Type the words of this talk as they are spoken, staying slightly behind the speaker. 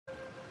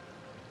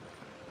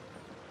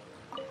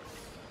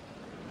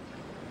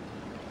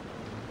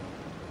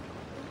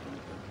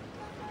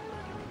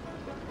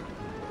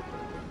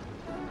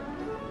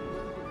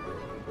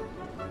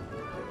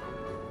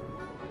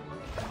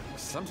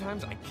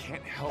Sometimes I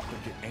can't help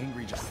but get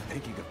angry just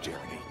thinking of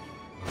Jeremy.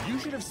 You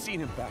should have seen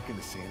him back in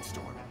the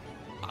sandstorm.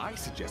 I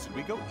suggested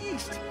we go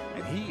east,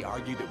 and he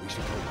argued that we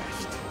should go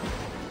west.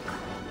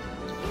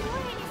 You were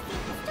in a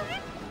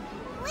sandstorm?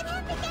 What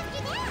happened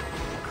after that?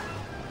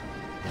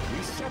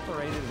 We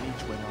separated and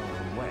each went our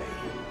own way.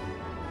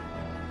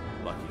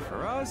 Lucky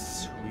for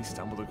us, we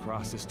stumbled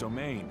across this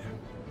domain.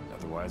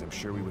 Otherwise, I'm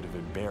sure we would have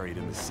been buried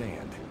in the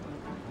sand.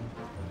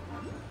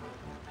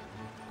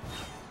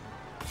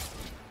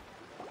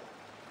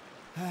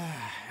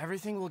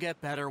 Everything will get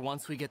better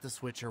once we get the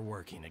switcher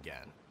working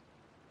again.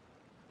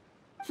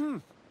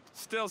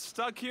 Still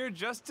stuck here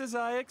just as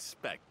I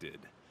expected.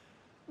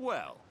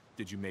 Well,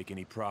 did you make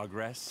any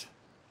progress?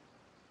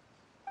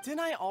 Didn't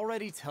I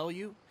already tell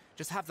you?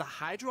 Just have the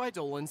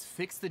hydroidolins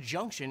fix the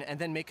junction and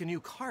then make a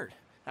new cart.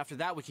 After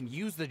that, we can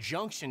use the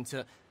junction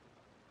to...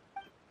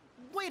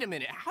 Wait a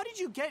minute, how did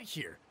you get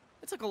here?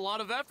 It took a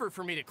lot of effort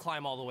for me to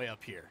climb all the way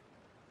up here.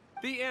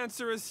 The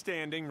answer is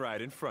standing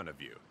right in front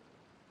of you.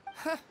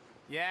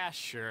 Yeah,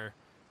 sure.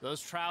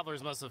 Those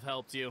travelers must have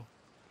helped you.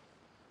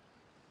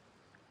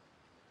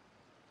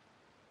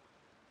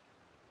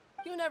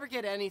 You never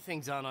get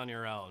anything done on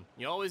your own.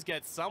 You always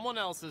get someone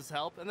else's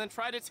help and then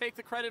try to take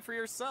the credit for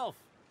yourself.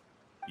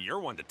 You're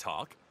one to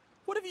talk.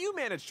 What have you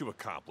managed to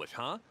accomplish,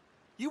 huh?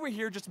 You were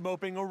here just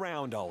moping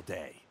around all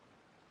day.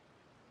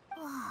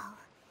 Whoa.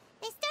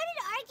 They started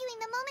arguing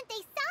the moment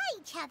they saw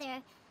each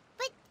other.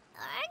 But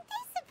aren't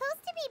they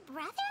supposed to be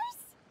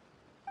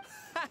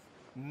brothers?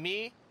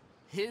 Me?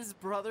 His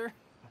brother?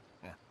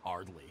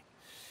 Hardly.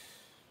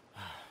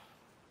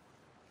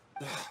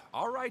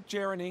 All right,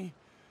 Jeremy.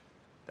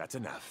 That's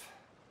enough.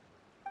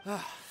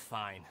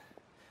 Fine.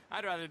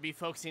 I'd rather be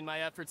focusing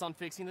my efforts on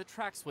fixing the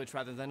track switch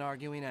rather than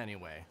arguing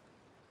anyway.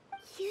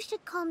 You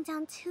should calm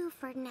down too,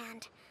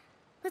 Ferdinand.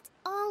 Let's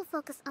all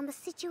focus on the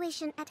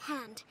situation at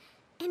hand.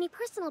 Any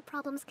personal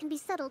problems can be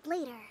settled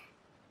later.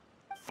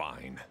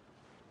 Fine.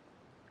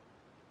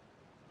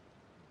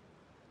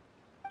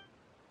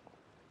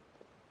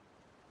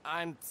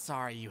 I'm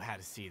sorry you had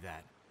to see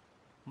that.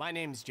 My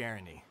name's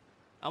Jeremy.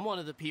 I'm one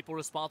of the people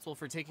responsible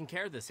for taking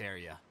care of this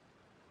area.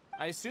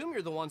 I assume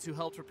you're the ones who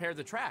helped repair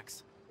the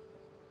tracks.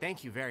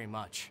 Thank you very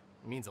much.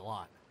 It means a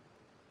lot.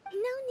 No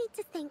need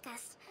to thank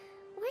us.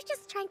 We're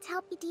just trying to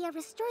help Edea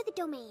restore the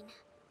domain.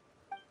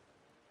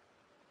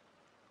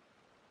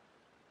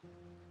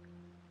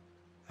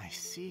 I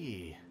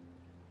see.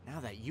 Now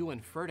that you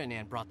and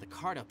Ferdinand brought the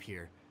cart up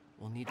here,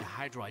 we'll need the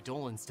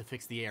hydroidolins to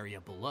fix the area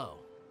below.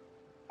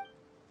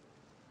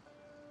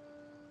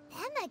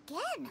 Them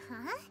again,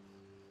 huh?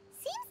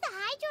 Seems the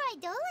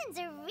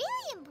hydroidolins are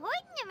really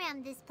important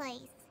around this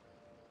place.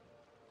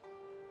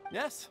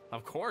 Yes,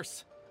 of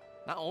course.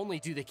 Not only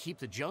do they keep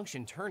the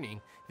junction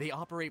turning, they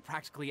operate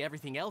practically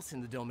everything else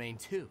in the domain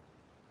too.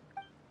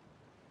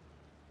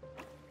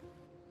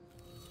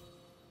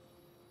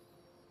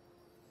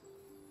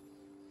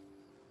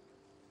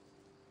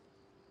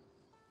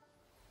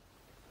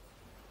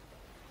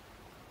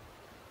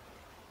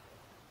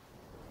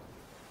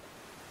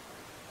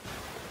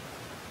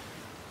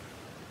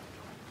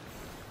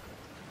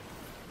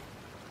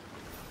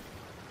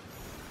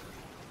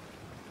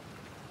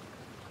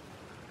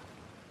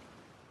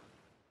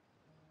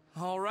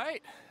 All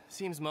right.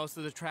 Seems most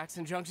of the tracks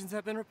and junctions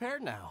have been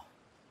repaired now.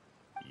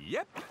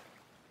 Yep.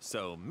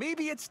 So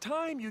maybe it's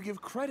time you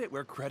give credit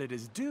where credit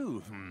is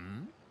due,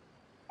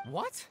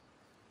 What?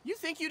 You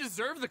think you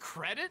deserve the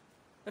credit?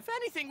 If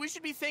anything, we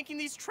should be thanking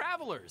these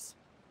travelers.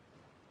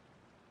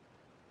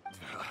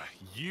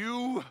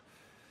 You...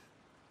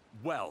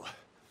 Well,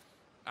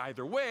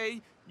 either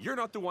way, you're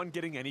not the one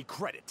getting any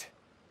credit.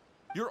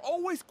 You're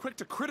always quick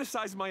to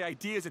criticize my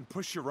ideas and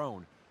push your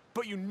own,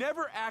 but you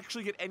never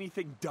actually get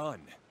anything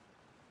done.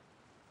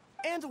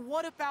 And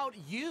what about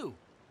you?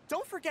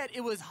 Don't forget it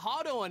was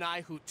Hado and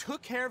I who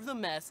took care of the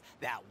mess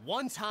that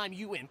one time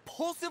you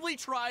impulsively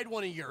tried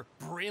one of your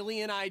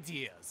brilliant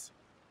ideas.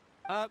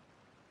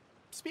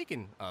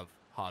 Speaking of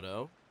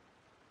Hado,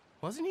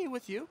 wasn't he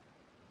with you?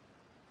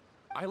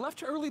 I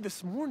left early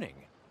this morning.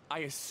 I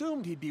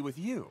assumed he'd be with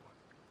you.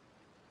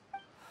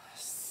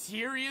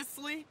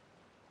 Seriously?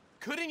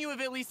 Couldn't you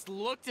have at least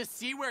looked to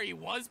see where he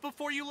was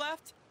before you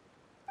left?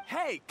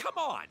 Hey, come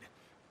on!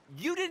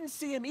 You didn't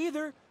see him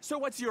either, so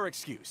what's your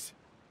excuse?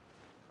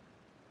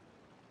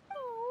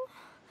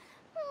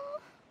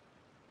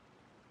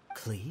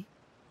 Klee?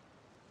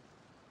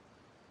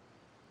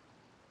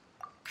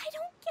 I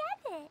don't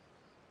get it.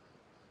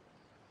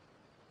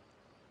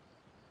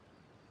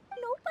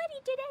 Nobody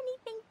did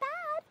anything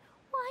bad.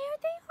 Why are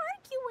they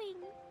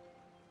arguing?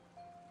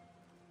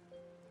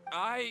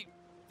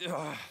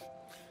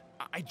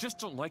 I just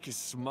don't like his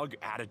smug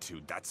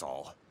attitude, that's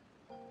all.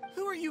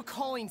 Who are you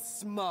calling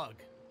smug?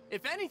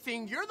 If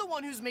anything, you're the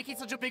one who's making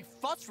such a big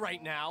fuss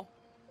right now.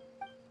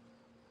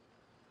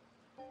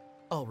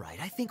 All right,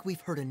 I think we've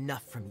heard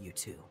enough from you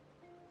two.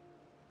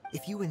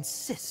 If you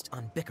insist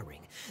on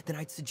bickering, then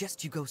I'd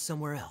suggest you go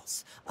somewhere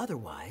else.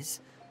 Otherwise,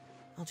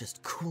 I'll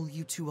just cool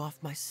you two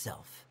off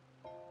myself.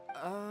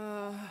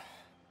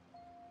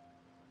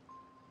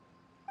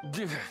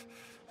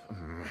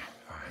 Fine.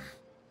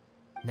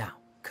 Now,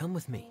 come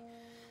with me.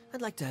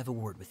 I'd like to have a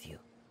word with you.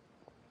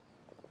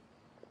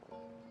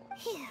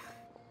 Phew.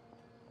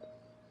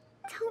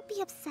 Don't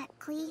be upset,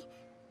 Klee.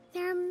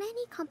 There are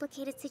many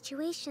complicated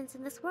situations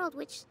in this world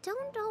which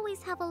don't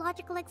always have a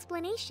logical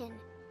explanation.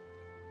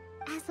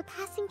 As a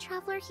passing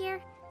traveler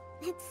here,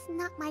 it's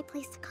not my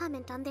place to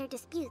comment on their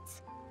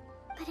disputes.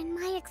 But in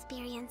my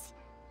experience,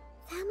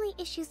 family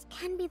issues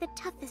can be the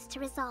toughest to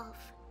resolve.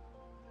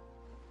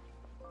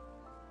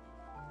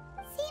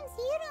 Seems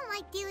you don't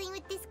like dealing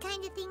with this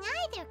kind of thing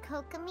either,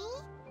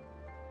 Kokomi.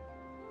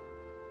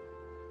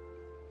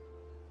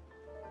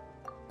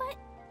 But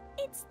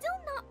it's still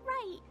not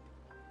right.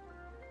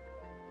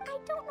 I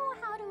don't know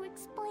how to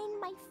explain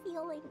my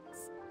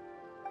feelings.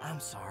 I'm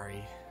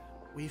sorry.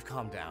 We've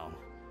calmed down.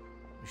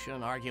 We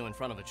shouldn't argue in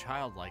front of a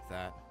child like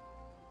that.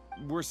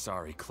 We're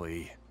sorry,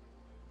 Klee.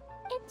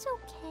 It's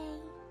okay.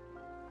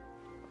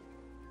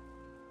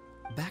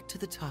 Back to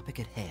the topic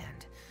at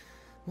hand.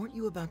 Weren't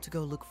you about to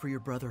go look for your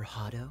brother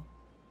Hado?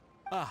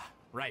 Ah,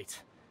 right.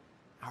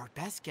 Our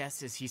best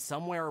guess is he's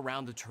somewhere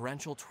around the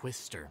torrential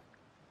twister.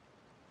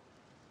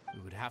 We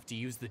would have to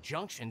use the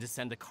junction to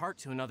send the cart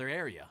to another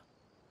area.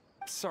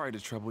 Sorry to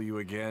trouble you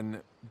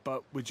again,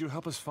 but would you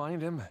help us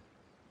find him?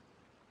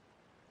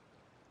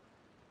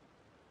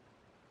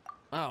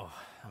 Oh,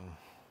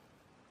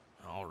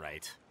 all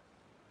right.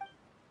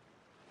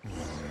 Hey,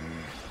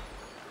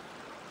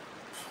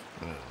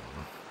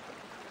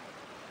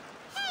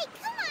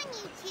 come on,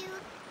 you two.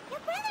 You're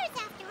brothers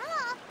after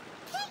all.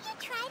 Can't you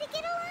try to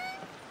get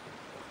along?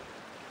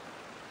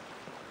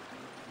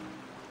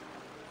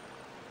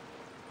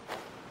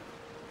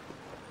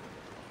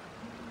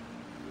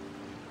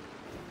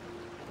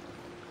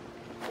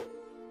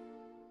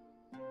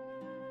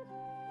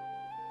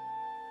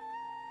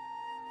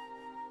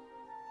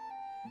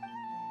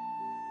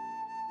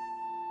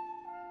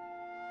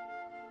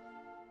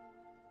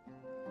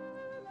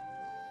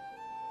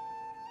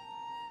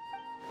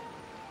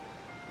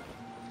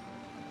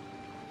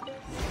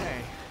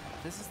 Okay,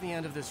 this is the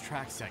end of this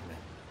track segment.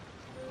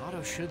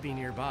 Otto should be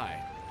nearby.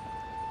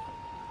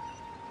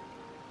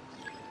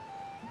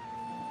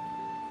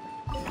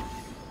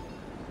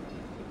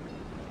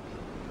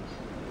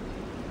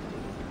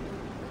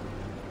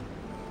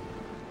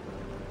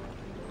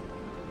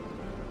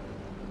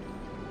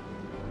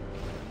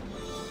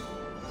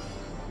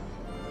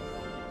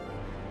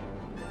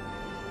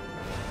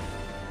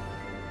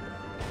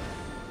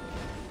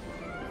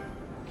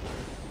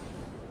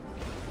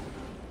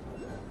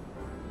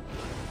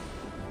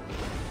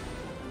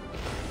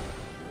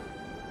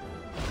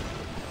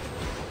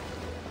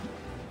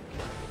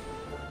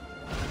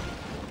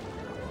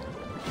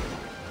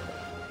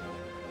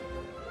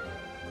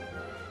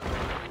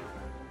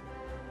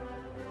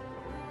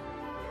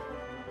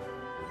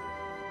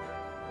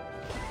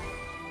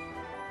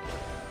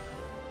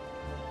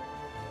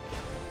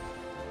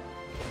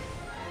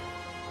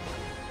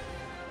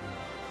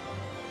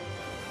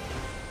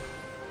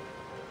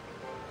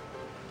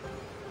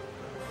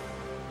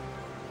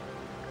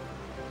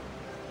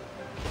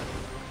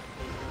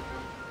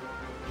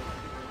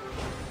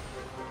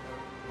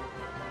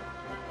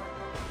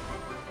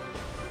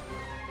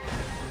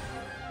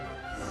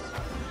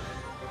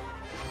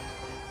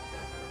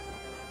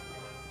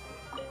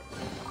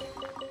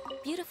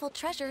 Beautiful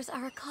treasures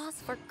are a cause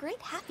for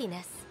great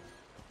happiness.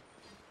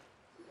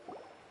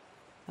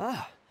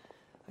 Ah,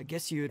 I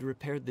guess you had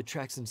repaired the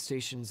tracks and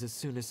stations as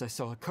soon as I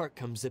saw a cart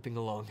come zipping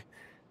along.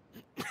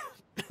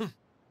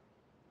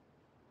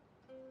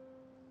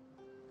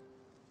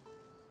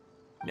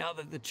 Now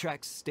that the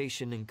tracks,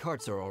 station, and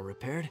carts are all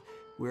repaired,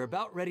 we're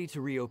about ready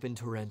to reopen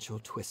Torrential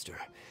Twister.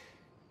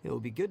 It will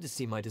be good to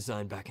see my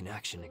design back in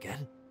action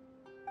again.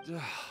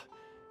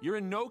 You're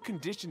in no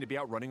condition to be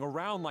out running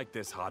around like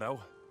this, Hado.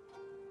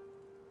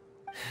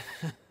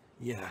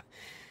 Yeah,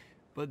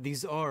 but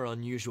these are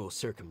unusual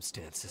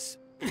circumstances.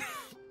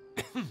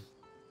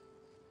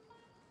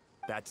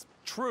 That's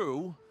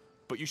true,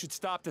 but you should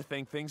stop to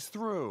think things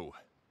through.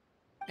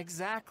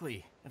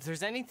 Exactly. If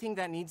there's anything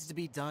that needs to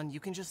be done, you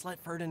can just let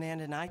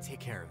Ferdinand and I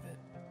take care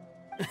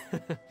of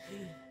it.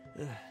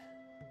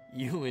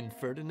 You and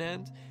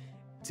Ferdinand?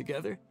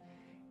 Together?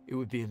 It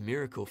would be a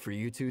miracle for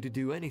you two to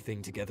do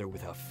anything together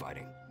without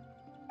fighting.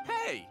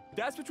 Hey,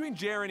 that's between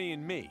Jeremy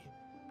and me.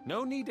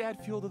 No need to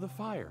add fuel to the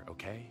fire,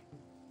 okay?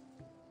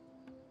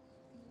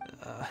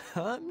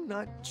 I'm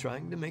not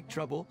trying to make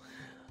trouble.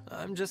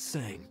 I'm just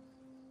saying.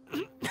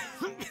 Hey,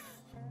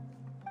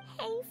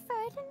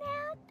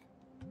 Ferdinand?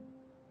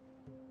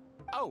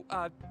 Oh,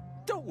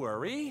 don't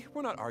worry.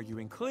 We're not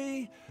arguing,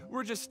 Klee.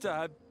 We're just,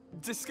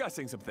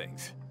 discussing some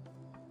things.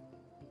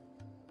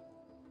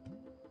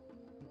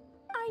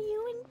 Are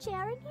you and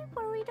Jeremy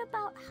worried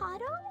about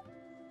Hado?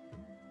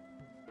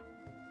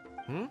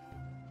 Hmm?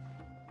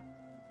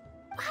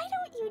 Why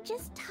don't you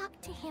just talk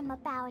to him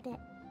about it?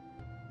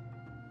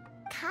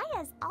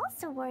 Kaya's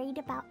also worried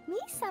about me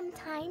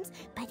sometimes,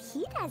 but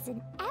he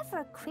doesn't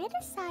ever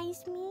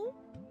criticize me.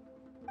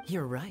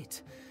 You're right,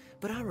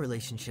 but our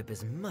relationship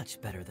is much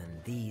better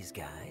than these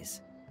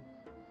guys.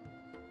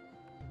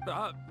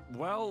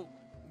 Well,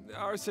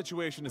 our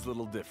situation is a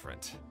little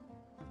different.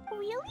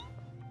 Really?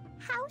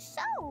 How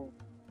so?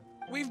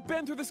 We've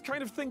been through this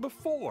kind of thing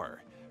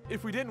before.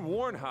 If we didn't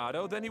warn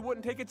Hado, then he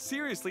wouldn't take it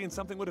seriously and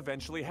something would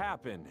eventually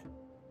happen.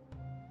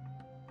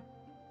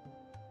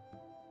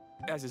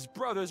 As his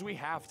brothers, we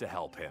have to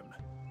help him.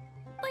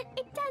 But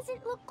it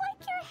doesn't look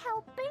like you're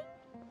helping.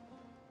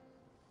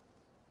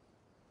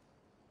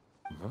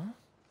 Huh?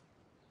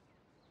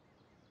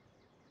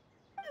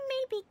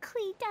 Maybe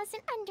Klee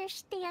doesn't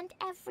understand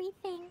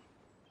everything.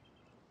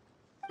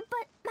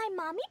 But my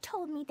mommy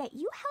told me that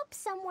you help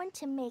someone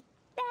to make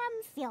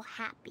them feel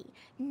happy,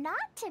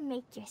 not to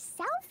make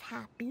yourself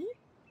happy.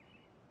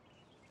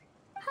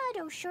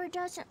 Hado sure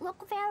doesn't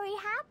look very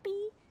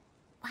happy.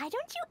 Why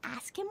don't you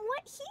ask him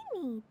what he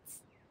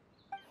needs?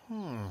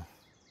 Klee's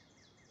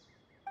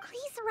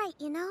right,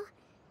 you know.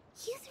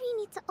 You three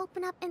need to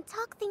open up and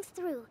talk things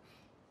through.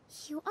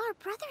 You are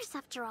brothers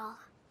after all.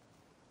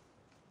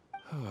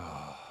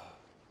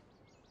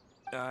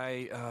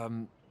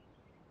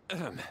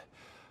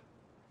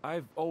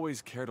 I've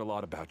always cared a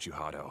lot about you,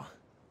 Hado.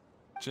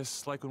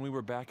 Just like when we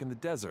were back in the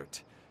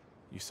desert.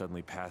 You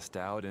suddenly passed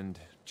out and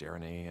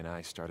Jerene and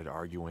I started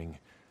arguing.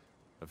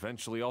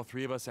 Eventually, all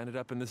three of us ended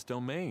up in this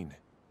domain.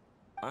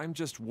 I'm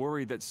just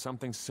worried that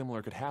something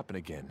similar could happen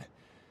again.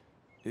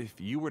 If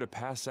you were to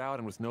pass out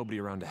and with nobody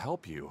around to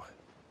help you...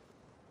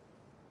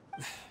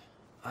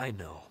 I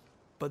know,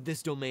 but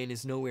this domain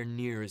is nowhere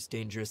near as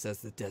dangerous as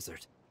the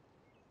desert.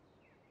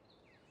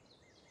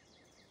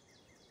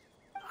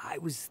 I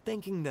was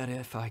thinking that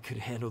if I could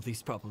handle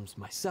these problems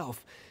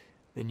myself,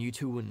 then you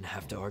two wouldn't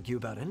have to argue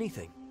about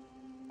anything.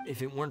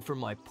 If it weren't for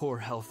my poor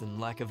health and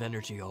lack of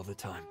energy all the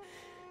time,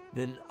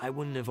 then I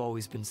wouldn't have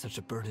always been such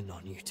a burden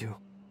on you two.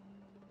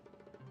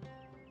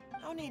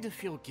 No need to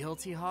feel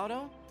guilty,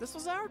 Hado. This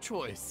was our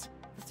choice.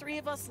 The three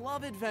of us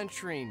love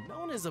adventuring. No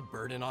one is a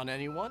burden on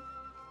anyone.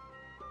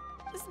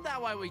 Isn't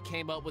that why we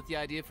came up with the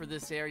idea for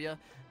this area?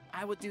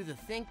 I would do the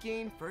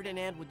thinking,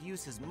 Ferdinand would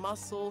use his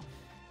muscle,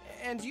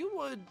 and you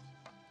would...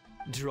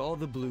 Draw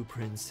the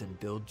blueprints and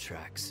build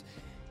tracks.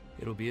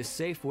 It'll be a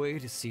safe way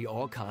to see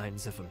all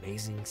kinds of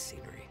amazing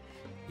scenery.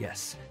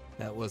 Yes,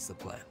 that was the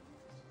plan.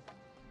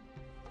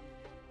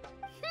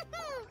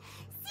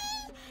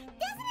 See? Doesn't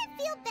it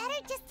feel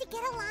better just to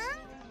get along?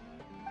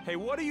 Hey,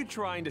 what are you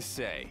trying to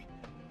say?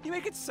 You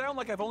make it sound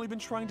like I've only been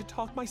trying to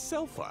talk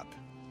myself up.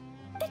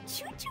 The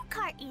choo-choo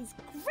cart is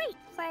great,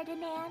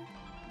 Ferdinand.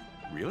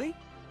 Really?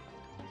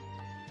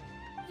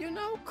 You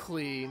know,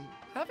 Klee,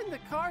 having the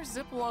car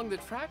zip along the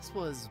tracks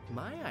was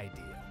my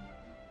idea.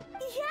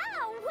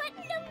 Yeah, what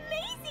an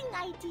amazing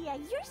idea!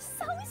 You're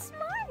so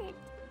smart!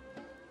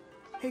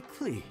 Hey,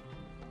 Klee,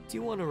 do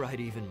you want to ride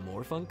even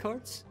more fun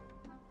carts?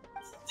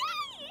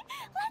 Yay!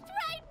 Let's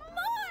ride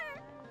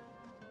more!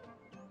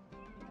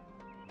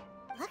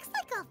 Looks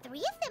like all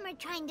three of them are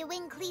trying to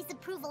win Klee's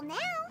approval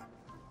now.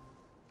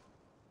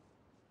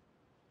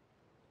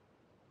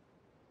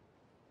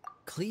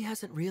 Klee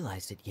hasn't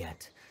realized it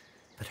yet,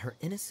 but her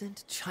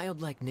innocent,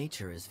 childlike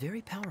nature is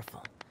very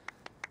powerful.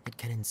 It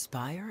can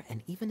inspire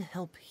and even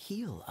help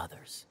heal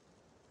others.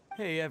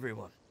 Hey,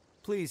 everyone.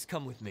 Please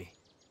come with me.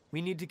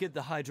 We need to get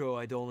the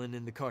Hydro-Eidolon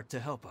in the cart to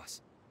help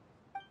us.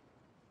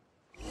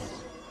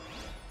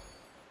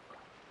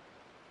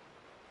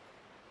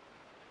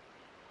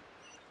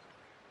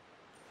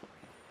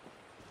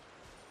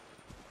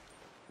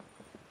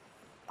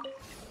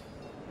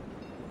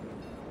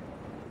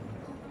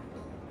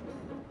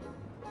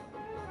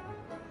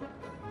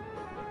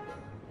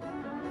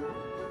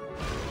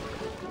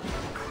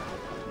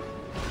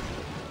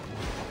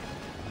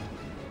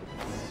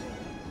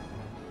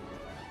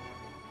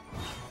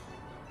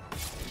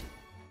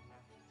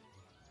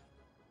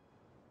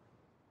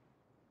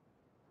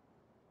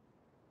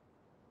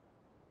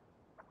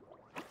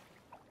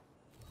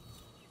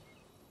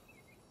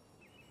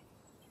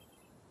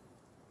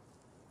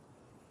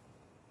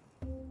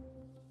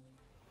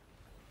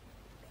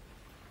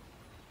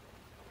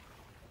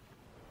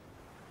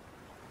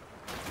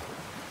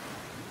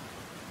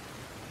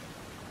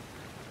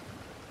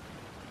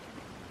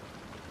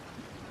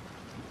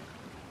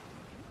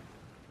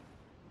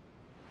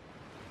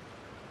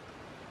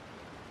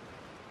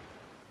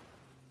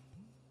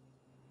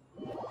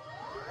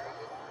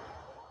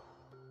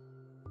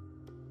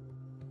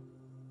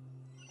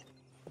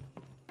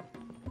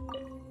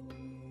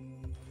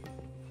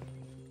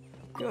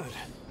 Good.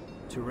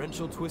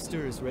 Torrential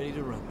Twister is ready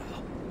to run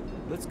now.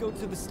 Let's go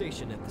to the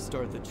station at the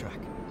start of the track.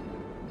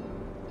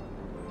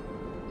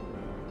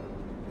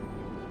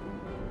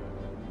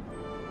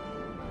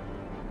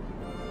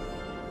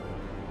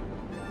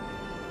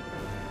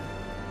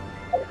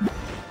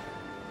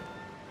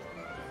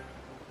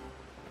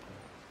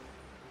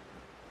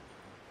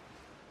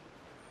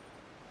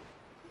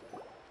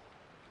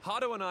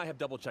 Hado and I have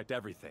double-checked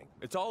everything.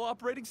 It's all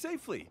operating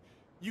safely.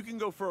 You can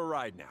go for a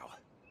ride now.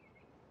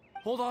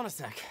 Hold on a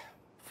sec.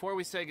 Before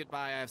we say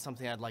goodbye, I have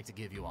something I'd like to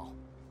give you all.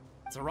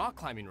 It's a rock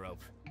climbing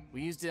rope.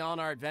 We used it on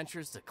our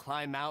adventures to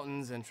climb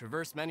mountains and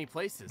traverse many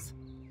places.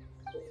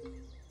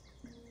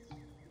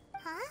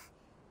 Huh?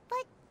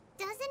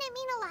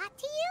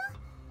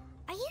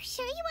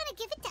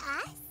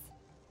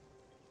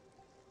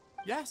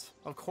 Yes,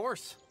 of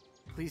course.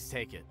 Please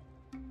take it.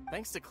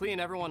 Thanks to Klee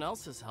and everyone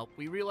else's help,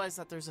 we realized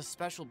that there's a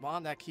special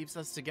bond that keeps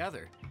us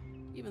together.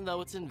 Even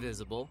though it's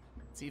invisible,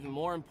 it's even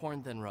more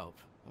important than rope.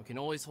 We can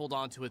always hold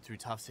on to it through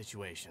tough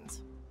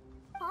situations.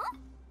 Huh?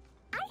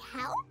 I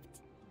helped?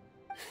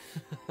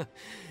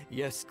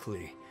 Yes,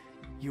 Klee.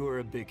 You are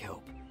a big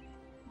help.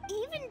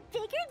 Even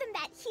bigger than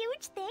that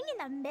huge thing in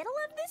the middle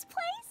of this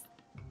place?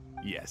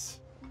 Yes,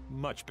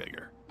 much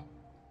bigger.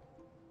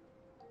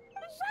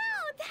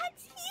 Wow,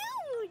 that's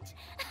huge!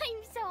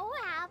 I'm so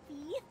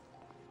happy.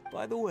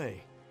 By the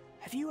way,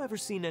 have you ever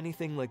seen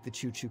anything like the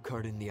choo-choo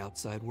cart in the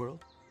outside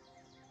world?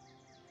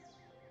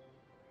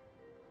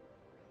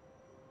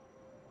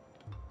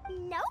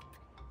 Nope.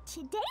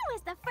 Today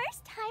was the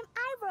first time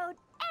I rode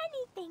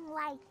anything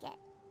like it.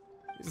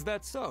 Is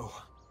that so?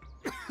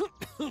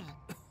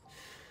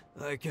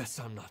 I guess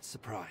I'm not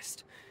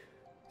surprised.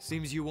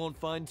 Seems you won't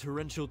find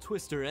Torrential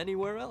Twister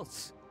anywhere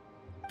else.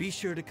 Be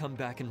sure to come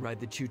back and ride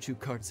the choo-choo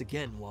carts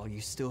again while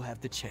you still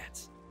have the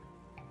chance.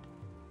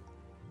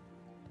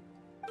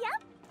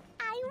 Yep,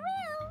 I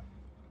will.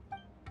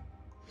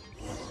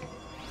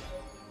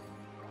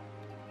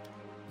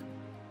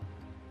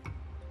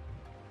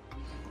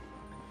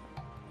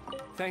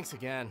 Thanks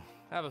again.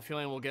 I have a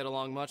feeling we'll get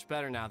along much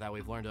better now that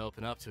we've learned to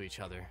open up to each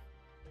other.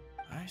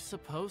 I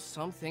suppose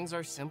some things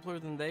are simpler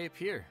than they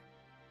appear.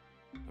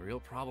 The real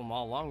problem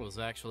all along was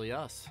actually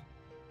us.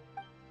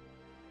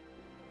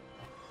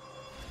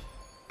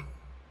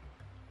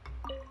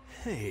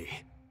 Hey,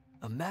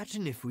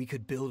 imagine if we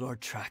could build our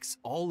tracks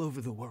all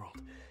over the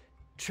world.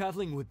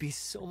 Traveling would be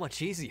so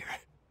much easier.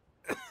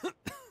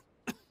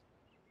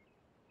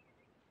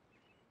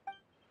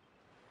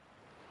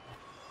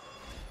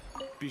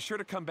 Be sure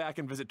to come back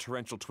and visit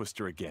Torrential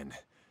Twister again.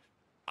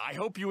 I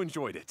hope you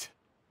enjoyed it.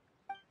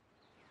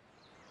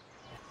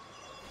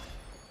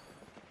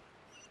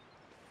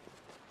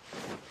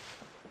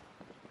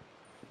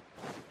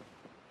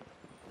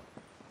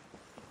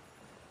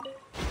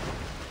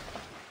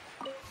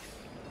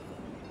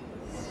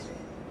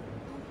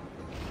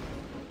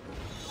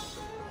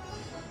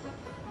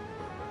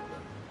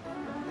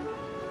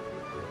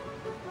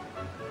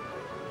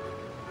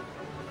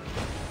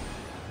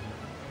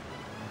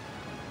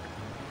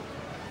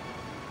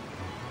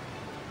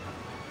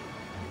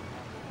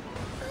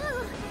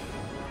 Oh,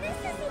 this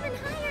is even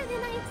higher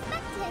than I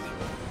expected.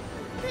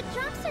 The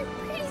drops are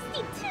pretty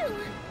steep too.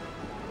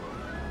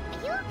 Are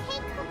you okay,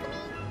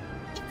 Kokomi?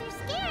 If you're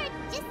scared,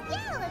 just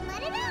yell and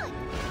let it out.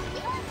 We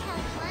won't tell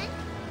anyone.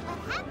 What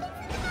happens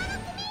in the bottle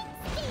domain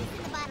stays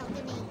in the bottle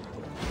domain.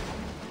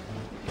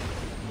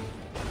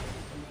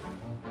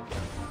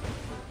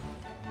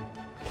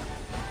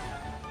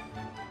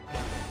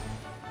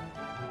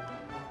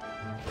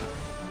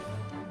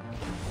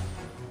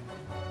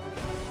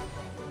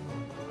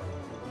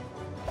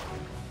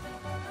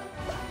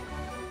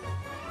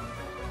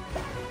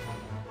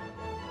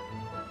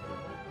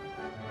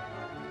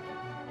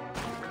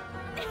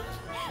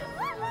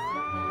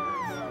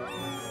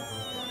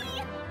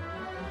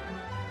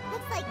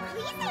 Looks like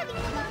Klee's having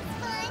the most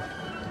fun.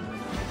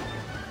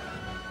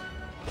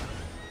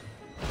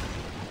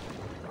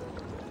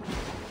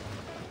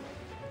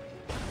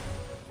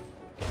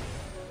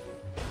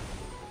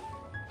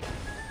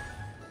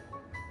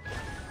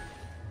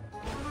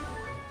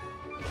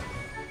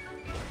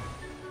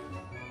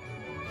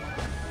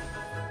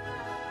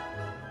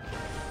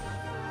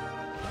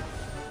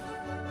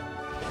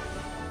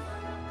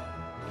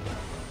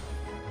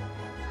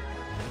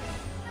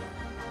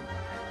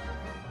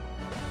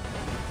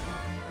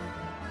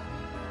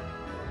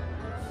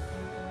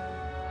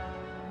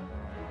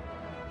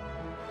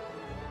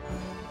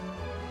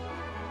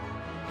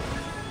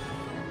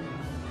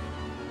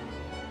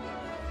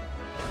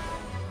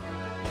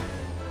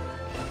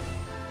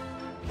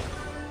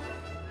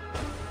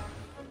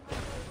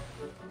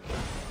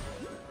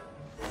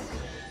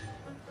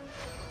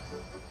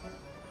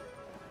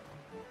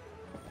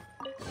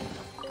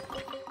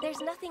 There's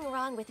nothing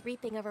wrong with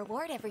reaping a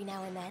reward every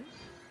now and then.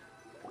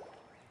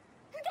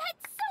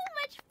 That's so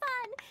much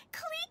fun!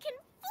 Klee can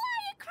fly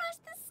across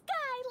the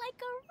sky like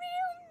a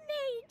real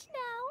mage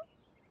now.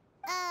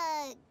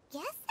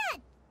 Guess that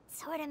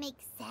sorta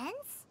makes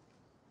sense.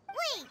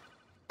 Wait,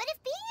 but if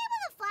being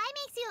able to fly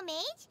makes you a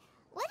mage,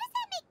 what does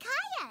that make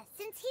Kaya,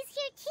 since he's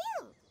here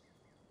too?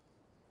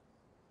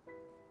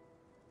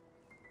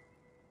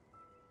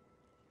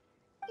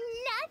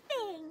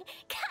 Nothing!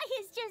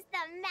 Kaya's just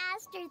a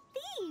master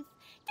thief!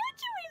 Don't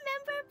you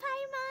remember,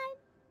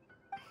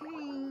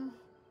 Paimon?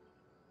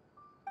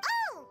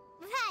 Oh,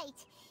 right!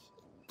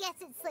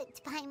 Guess it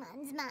slipped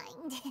Paimon's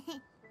mind.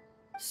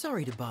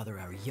 Sorry to bother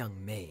our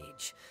young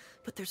mage,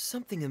 but there's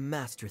something a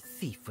Master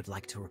Thief would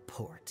like to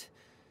report.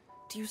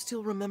 Do you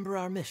still remember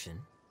our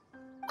mission?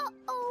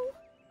 Uh-oh.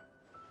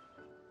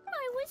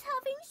 I was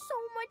having so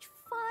much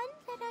fun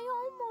that I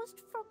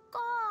almost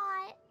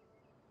forgot.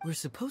 We're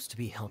supposed to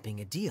be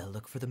helping Adia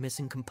look for the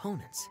missing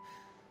components.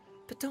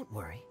 But don't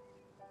worry,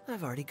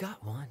 I've already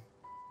got one.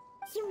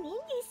 You mean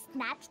you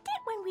snatched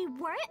it when we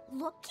weren't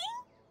looking?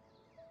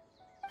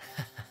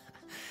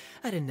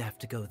 I didn't have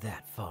to go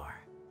that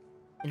far.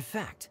 In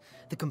fact,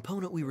 the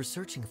component we were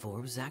searching for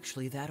was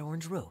actually that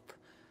orange rope.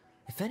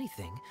 If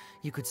anything,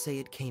 you could say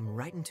it came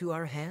right into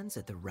our hands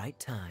at the right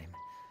time.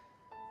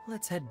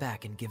 Let's head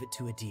back and give it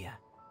to Adia.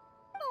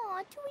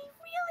 Aw, do we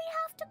really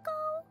have to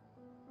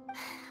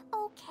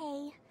go?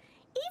 Okay.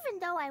 Even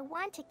though I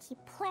want to keep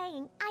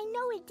playing, I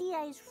know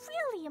Adia is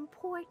really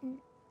important.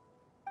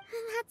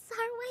 That's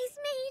our wise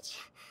mage.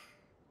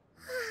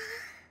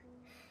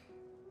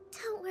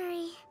 Don't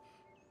worry.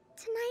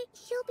 Tonight,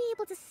 you'll be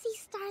able to see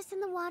stars in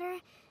the water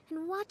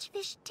and watch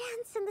fish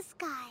dance in the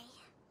sky.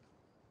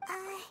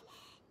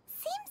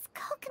 Seems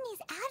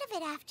Kokomi's out of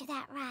it after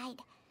that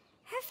ride.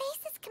 Her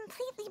face is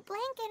completely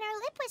blank and her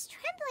lip was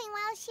trembling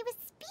while she was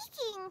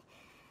speaking.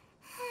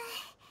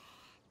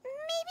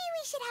 Maybe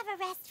we should have a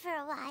rest for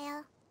a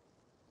while.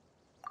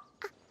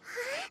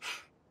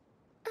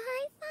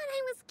 I thought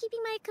I was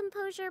keeping my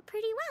composure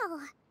pretty well.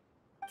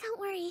 Don't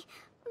worry,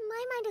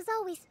 my mind is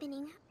always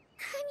spinning.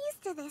 I'm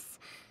used to this.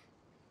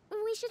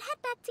 We should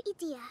head back to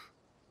Idia.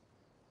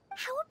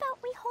 How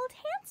about we hold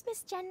hands,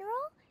 Miss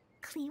General?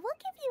 Klee will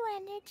give you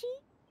energy.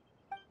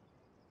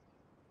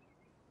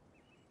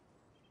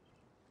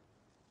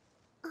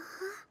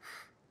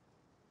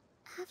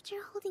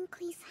 After holding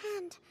Klee's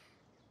hand,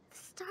 the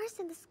stars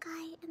in the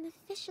sky and the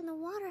fish in the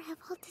water have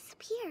all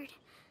disappeared.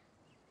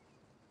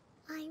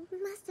 I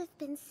must have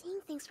been seeing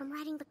things from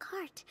riding the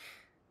cart.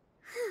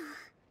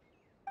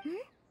 What are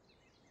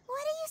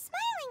you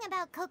smiling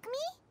about,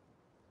 Kokomi?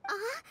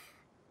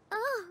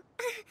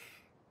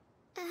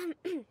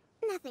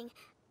 Nothing.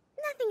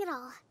 Nothing at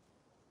all.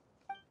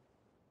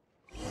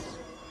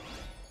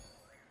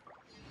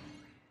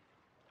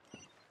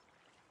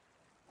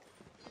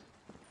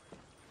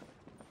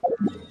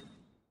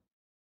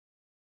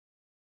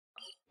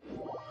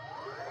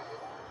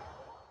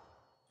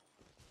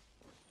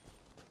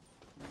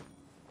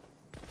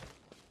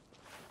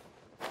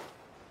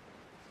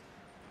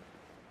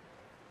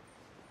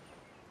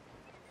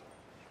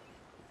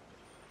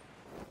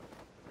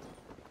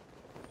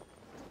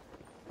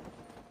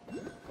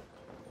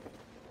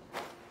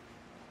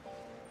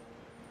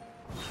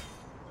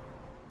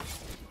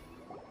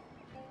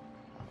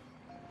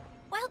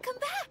 Welcome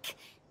back!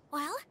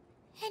 Well,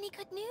 any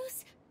good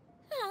news?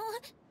 Oh,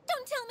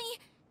 don't tell me!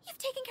 You've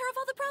taken care of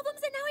all the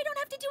problems and now I don't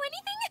have to do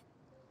anything?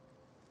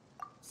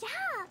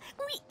 Yeah,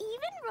 we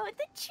even rode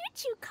the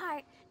choo-choo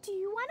cart. Do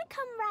you want to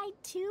come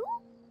ride too?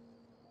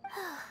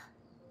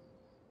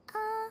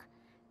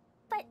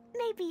 But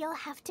maybe you'll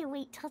have to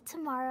wait till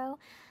tomorrow.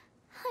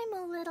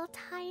 I'm a little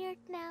tired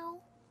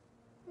now.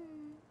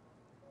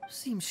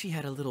 Seems she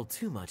had a little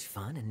too much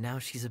fun and now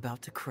she's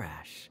about to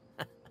crash.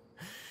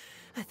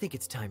 I think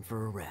it's time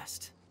for a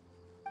rest.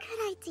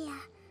 Good idea.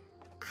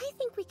 I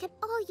think we could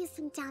all use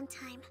some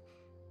downtime.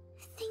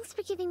 Thanks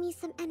for giving me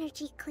some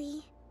energy,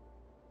 Klee.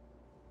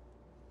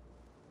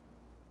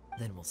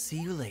 Then we'll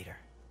see you later.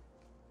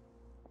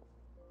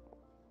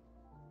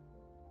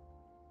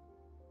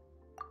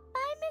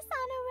 Bye, Miss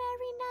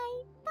Honorary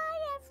Knight.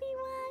 Bye,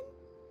 everyone.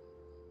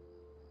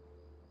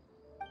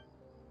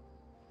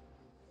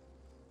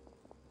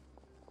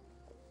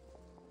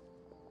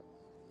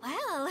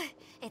 Well,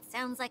 it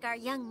sounds like our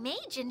young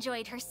mage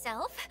enjoyed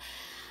herself.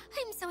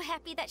 I'm so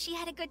happy that she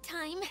had a good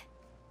time.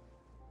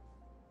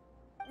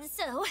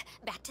 So,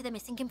 back to the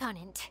missing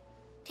component.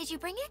 Did you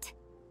bring it?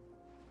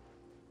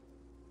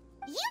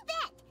 You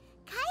bet!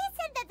 Kaya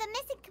said that the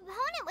missing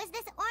component was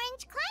this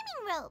orange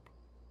climbing rope.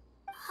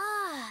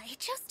 Ah, it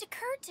just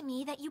occurred to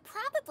me that you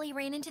probably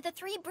ran into the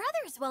three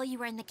brothers while you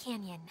were in the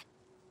canyon.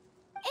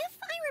 If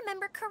I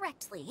remember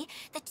correctly,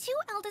 the two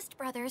eldest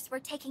brothers were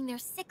taking their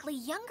sickly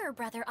younger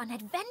brother on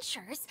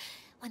adventures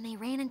when they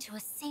ran into a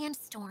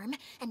sandstorm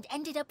and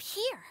ended up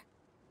here.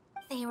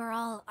 They were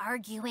all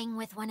arguing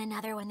with one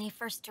another when they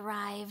first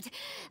arrived,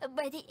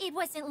 but it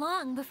wasn't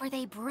long before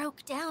they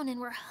broke down and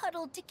were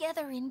huddled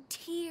together in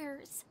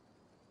tears.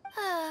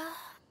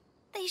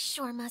 They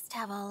sure must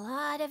have a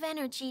lot of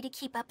energy to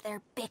keep up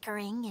their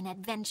bickering and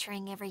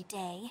adventuring every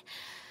day.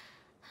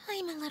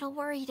 I'm a little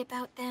worried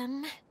about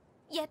them,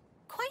 yet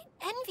quite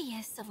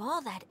envious of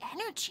all that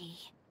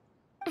energy.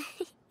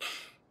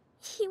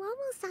 You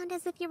almost sound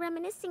as if you're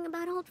reminiscing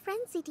about old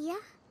friends, Idia.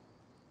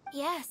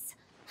 Yes,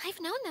 I've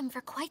known them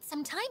for quite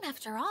some time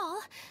after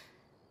all,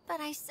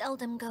 but I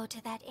seldom go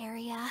to that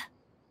area.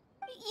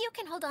 You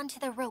can hold on to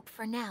the rope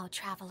for now,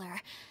 Traveler.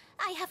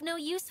 I have no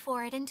use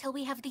for it until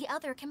we have the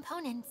other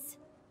components.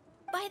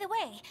 By the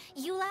way,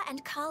 Eula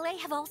and Klee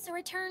have also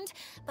returned,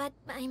 but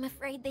I'm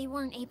afraid they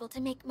weren't able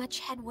to make much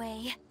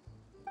headway.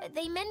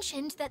 They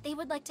mentioned that they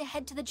would like to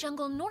head to the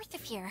jungle north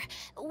of here,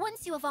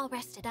 once you have all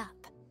rested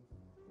up.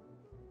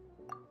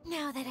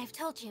 Now that I've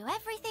told you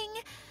everything,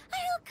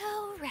 I'll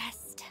go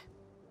rest.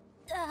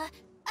 I'll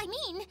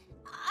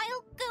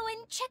go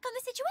and check on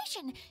the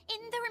situation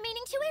in the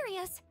remaining two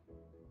areas.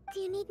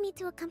 Do you need me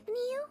to accompany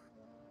you?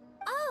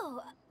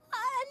 Oh,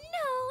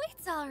 no,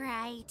 it's all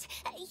right.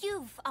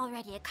 You've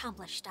already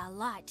accomplished a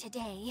lot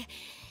today.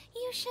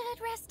 You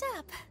should rest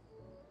up.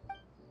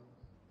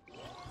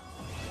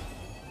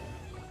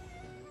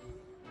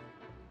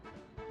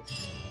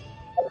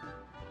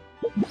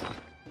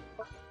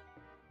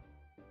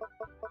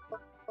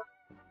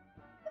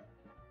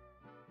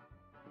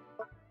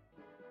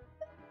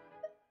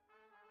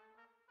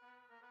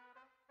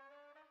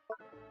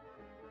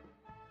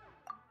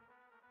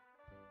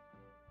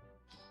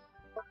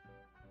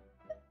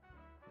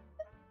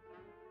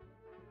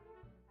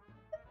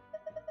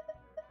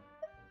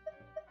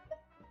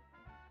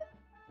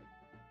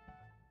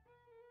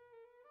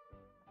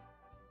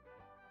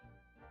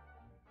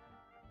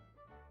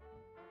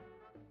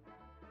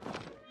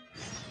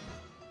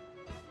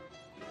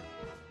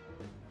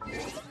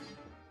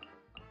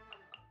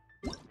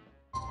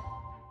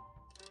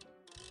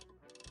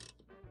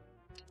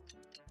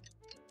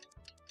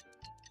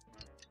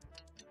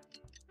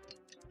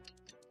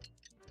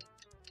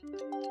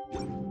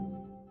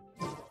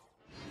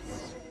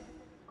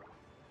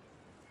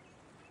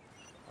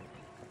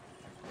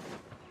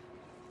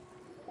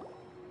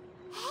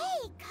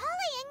 Hey,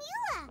 Klee and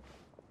Eula!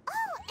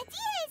 Oh,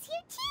 Adia is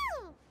here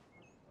too!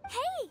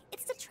 Hey,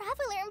 it's the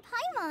Traveler and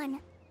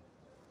Paimon.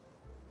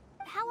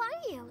 How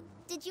are you?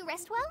 Did you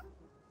rest well?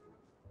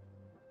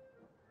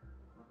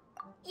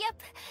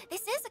 Yep,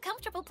 this is a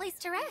comfortable place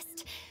to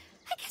rest.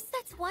 I guess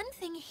that's one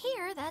thing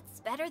here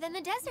that's better than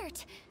the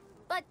desert.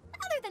 But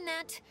other than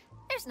that,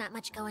 there's not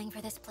much going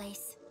for this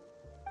place.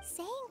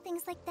 Saying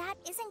things like that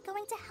isn't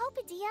going to help,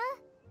 Adia.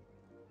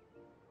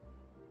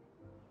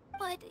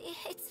 But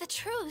it's the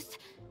truth.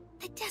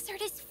 The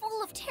desert is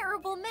full of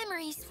terrible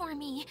memories for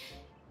me.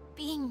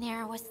 Being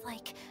there was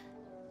like...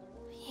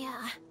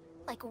 yeah,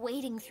 like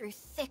wading through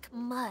thick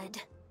mud.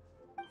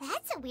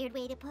 That's a weird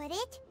way to put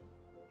it.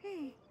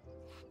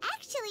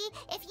 Actually,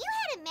 if you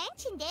hadn't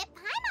mentioned it,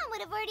 Paimon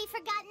would have already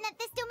forgotten that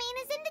this domain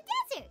is in the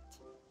desert.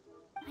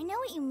 I know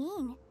what you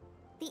mean.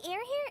 The air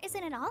here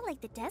isn't at all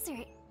like the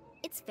desert.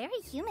 It's very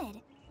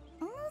humid.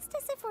 Almost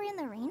as if we're in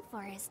the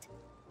rainforest.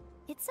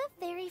 It's a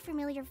very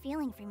familiar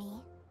feeling for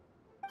me.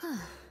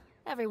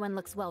 Everyone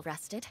looks well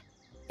rested.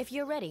 If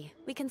you're ready,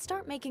 we can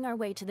start making our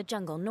way to the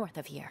jungle north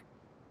of here.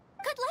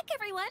 Good luck,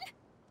 everyone!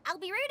 I'll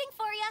be rooting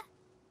for you!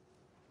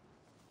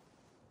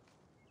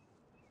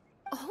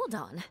 Hold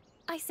on.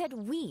 I said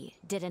we,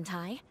 didn't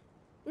I?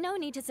 No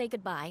need to say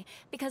goodbye,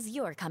 because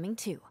you're coming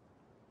too.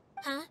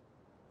 Huh?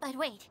 But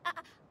wait,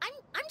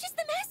 I'm just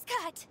the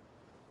mascot!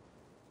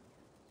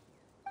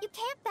 You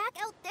can't back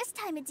out this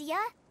time, Adia.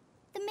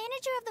 The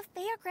manager of the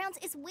fairgrounds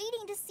is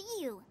waiting to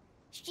see you.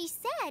 She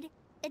said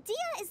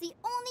Adia is the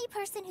only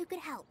person who could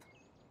help.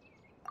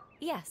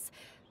 Yes,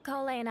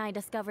 Klee and I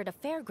discovered a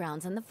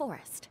fairgrounds in the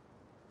forest.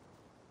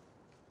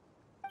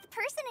 The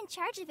person in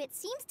charge of it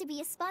seems to be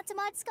a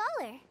Spontamod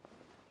scholar.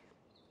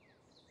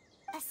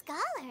 A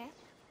scholar?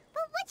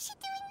 But what's she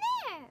doing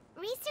there?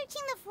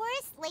 Researching the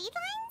forest ley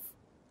lines?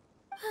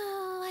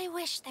 Oh, I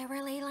wish there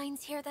were ley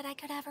lines here that I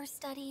could ever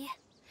study.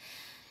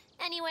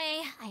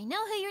 Anyway, I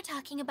know who you're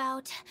talking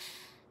about.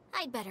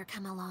 I'd better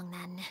come along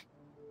then.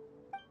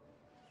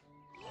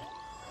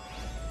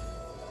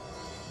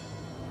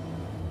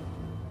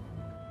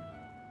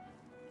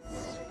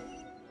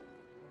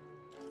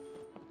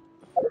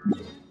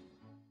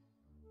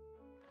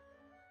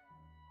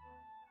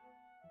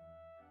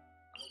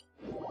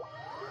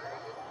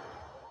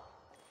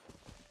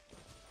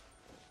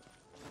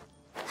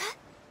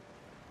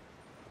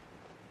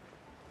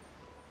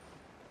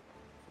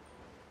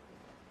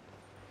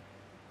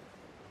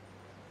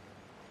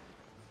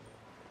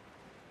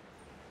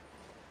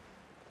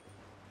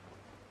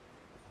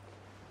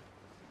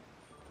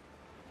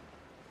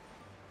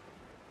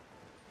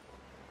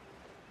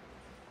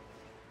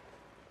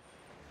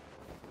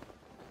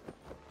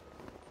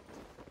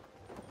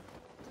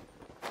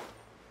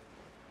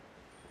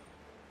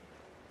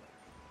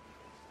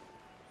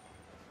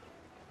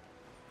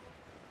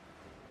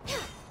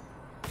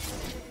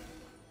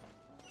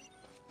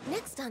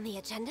 Next on the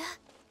agenda...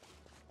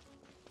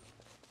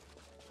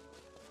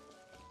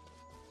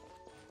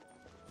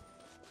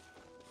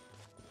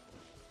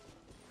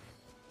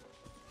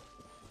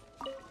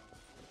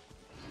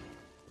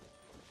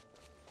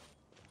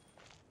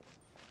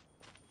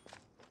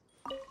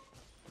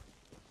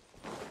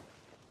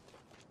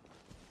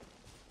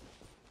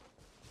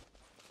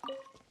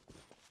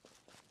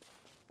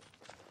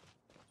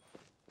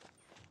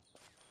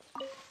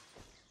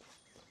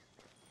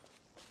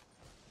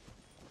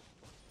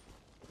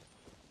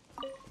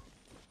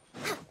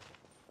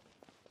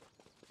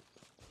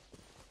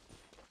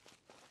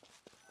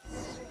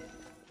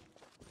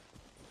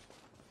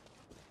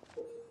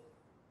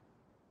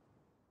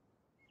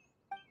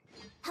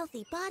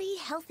 Healthy body,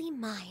 healthy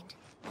mind.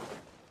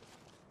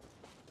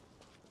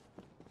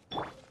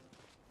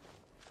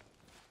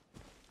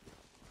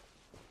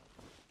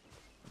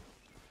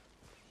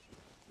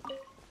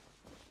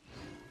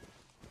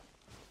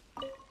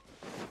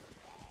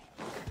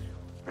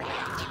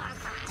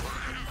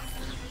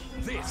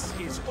 This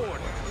is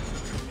order.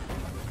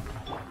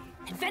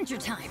 Adventure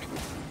time!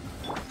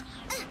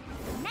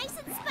 Nice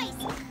and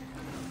spicy!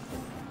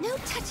 No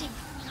touching!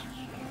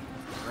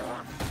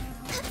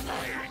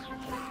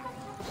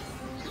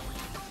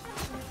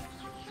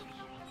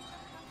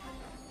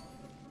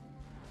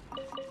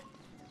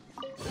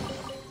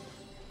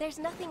 There's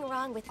nothing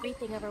wrong with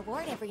reaping a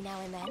reward every now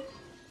and then.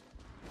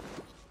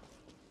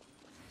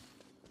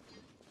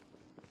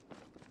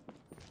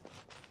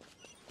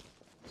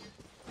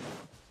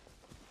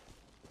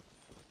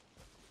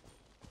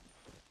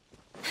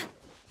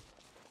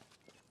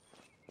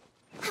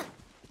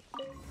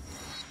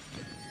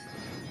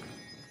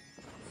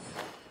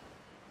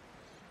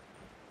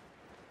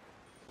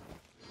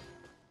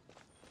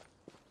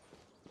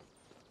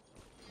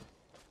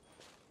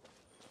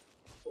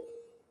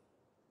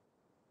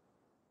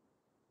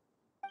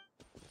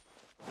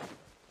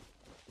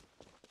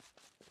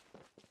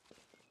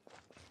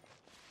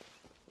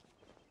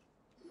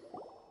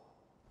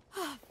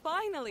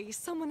 Finally,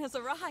 someone has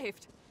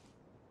arrived.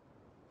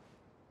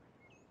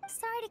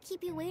 Sorry to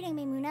keep you waiting,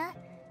 Maimuna.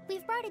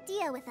 We've brought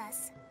Adia with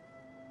us.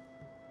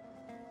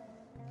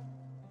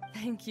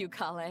 Thank you,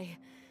 Klee.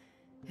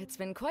 It's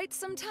been quite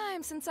some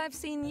time since I've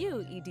seen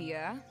you,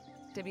 Idia.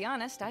 To be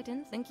honest, I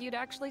didn't think you'd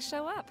actually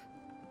show up.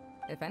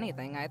 If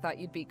anything, I thought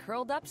you'd be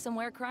curled up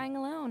somewhere crying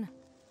alone.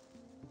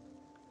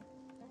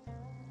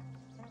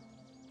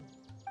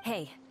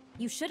 Hey,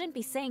 you shouldn't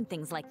be saying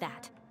things like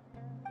that.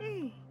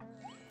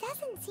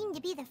 Doesn't seem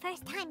to be the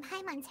first time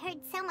Paimon's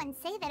heard someone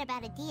say that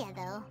about Adia,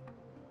 though.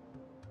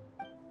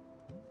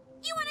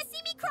 You wanna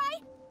see me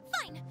cry?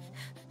 Fine.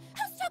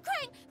 I'll stop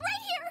crying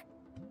right here!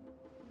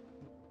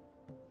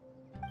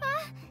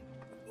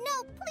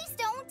 No, please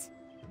don't!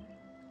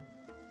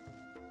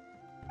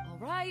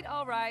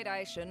 All right,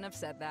 I shouldn't have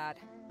said that.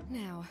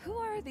 Now, who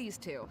are these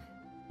two?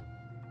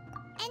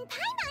 And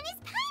Paimon is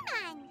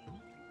Paimon!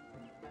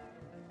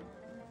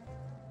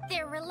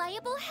 They're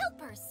reliable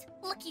helpers.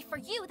 Lucky for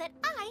you that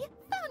I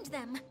found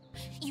them.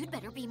 You'd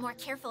better be more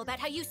careful about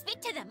how you speak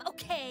to them,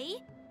 okay?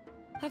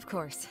 Of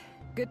course.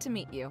 Good to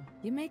meet you.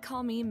 You may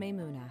call me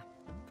Maimuna.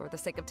 For the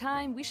sake of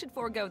time, we should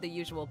forego the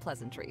usual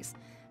pleasantries.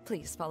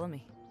 Please follow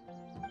me.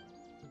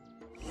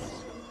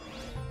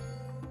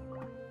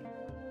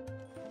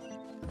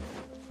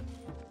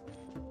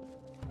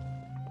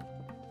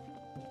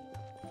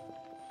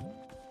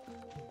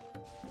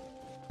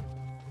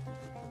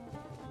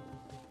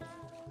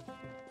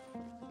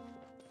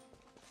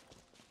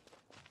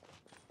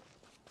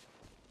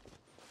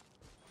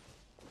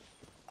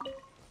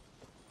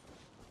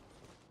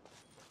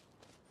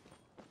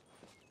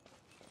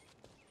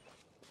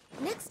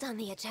 Next on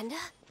the agenda...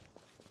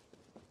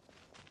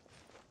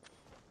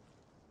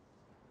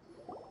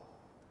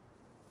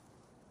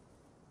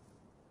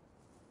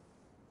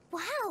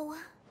 Wow!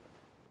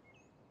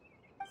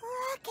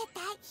 Look at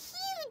that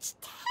huge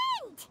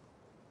tent!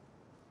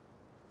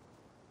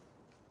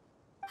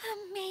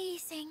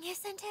 Amazing,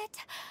 isn't it?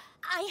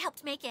 I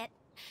helped make it.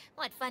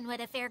 What fun would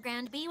a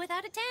fairground be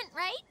without a tent,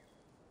 right?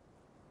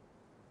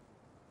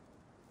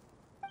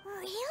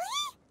 Really?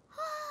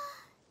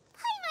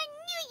 Paimon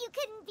knew you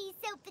couldn't be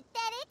so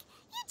pathetic.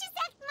 You just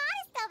act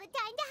modest all the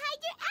time to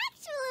hide your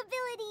actual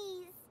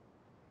abilities.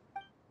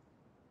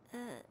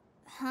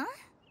 Huh?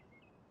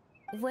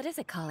 What is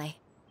it, Klee?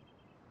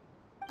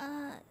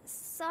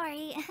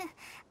 Sorry.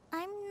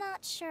 I'm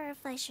not sure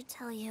if I should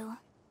tell you.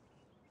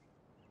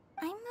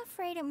 I'm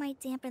afraid it might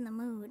dampen the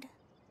mood.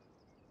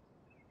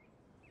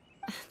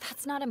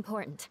 That's not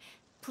important.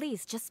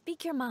 Please, just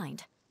speak your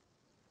mind.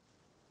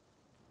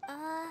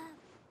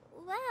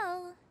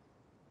 Well...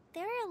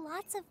 There are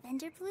lots of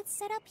vendor booths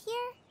set up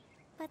here,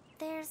 but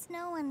there's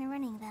no one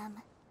running them.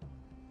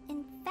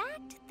 In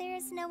fact,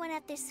 there's no one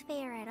at this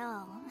fair at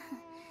all.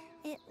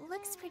 It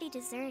looks pretty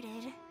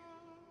deserted.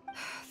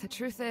 The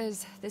truth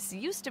is, this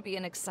used to be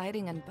an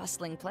exciting and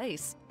bustling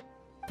place.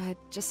 But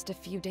just a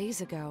few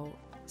days ago,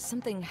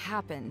 something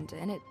happened,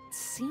 and it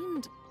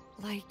seemed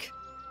like...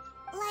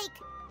 Like,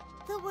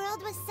 the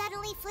world was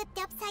suddenly flipped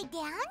upside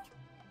down?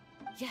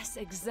 Yes,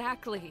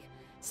 exactly.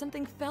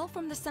 Something fell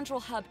from the central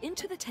hub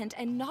into the tent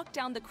and knocked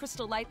down the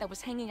crystal light that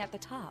was hanging at the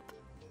top.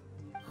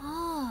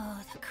 Oh,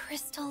 the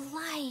crystal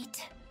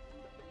light.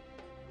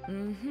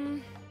 Mm-hmm.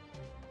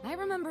 I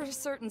remember a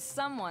certain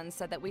someone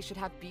said that we should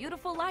have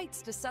beautiful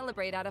lights to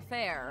celebrate at a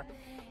fair,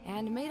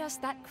 and made us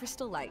that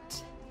crystal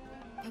light.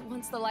 But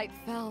once the light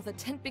fell, the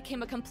tent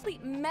became a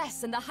complete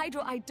mess and the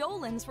Hydro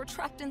Eidolons were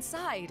trapped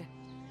inside.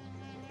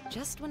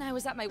 Just when I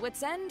was at my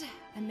wit's end,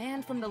 a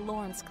man from the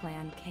Lawrence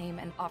clan came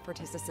and offered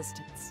his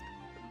assistance.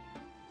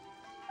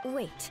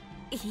 Wait,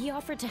 he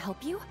offered to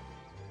help you?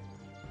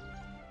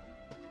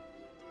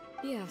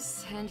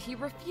 Yes, and he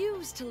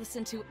refused to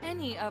listen to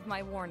any of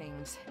my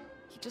warnings.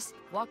 He just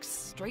walked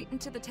straight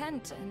into the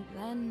tent, and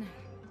then...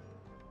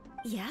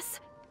 Yes?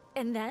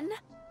 And then?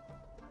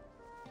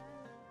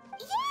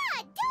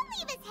 Yeah! Don't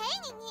leave us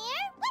hanging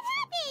here! What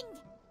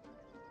happened?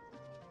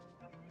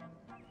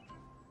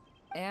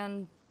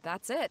 And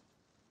that's it.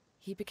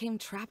 He became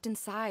trapped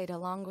inside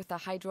along with the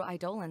Hydro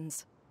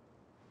Eidolons.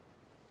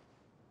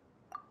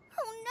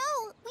 Oh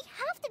no! We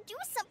have to do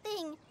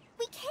something!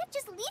 We can't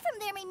just leave him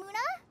there, Maimuna!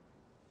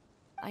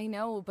 I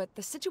know, but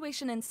the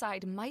situation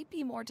inside might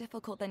be more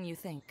difficult than you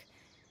think.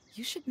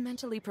 You should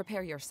mentally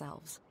prepare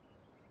yourselves.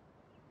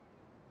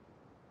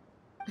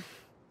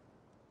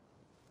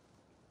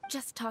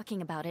 Just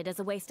talking about it is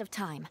a waste of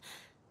time.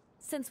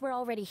 Since we're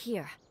already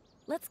here,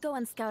 let's go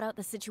and scout out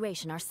the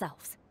situation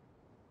ourselves.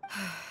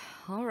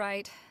 All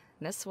right.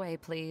 This way,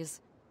 please.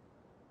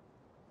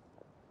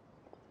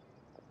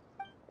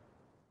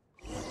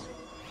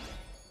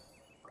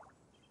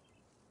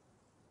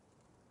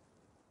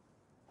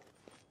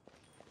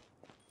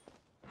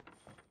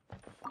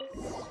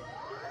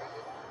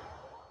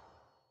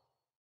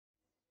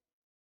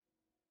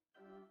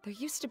 There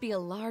used to be a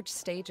large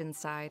stage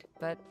inside,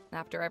 but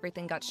after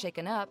everything got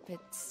shaken up, it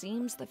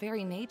seems the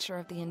very nature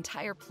of the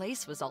entire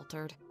place was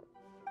altered.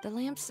 The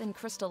lamps and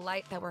crystal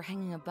light that were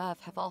hanging above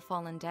have all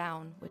fallen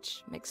down,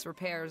 which makes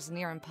repairs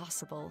near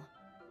impossible.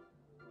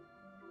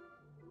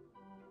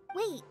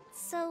 Wait,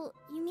 so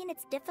you mean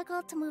it's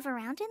difficult to move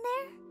around in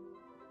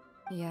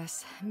there?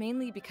 Yes,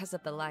 mainly because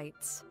of the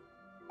lights.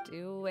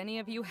 Do any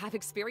of you have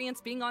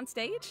experience being on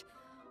stage?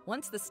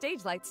 Once the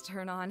stage lights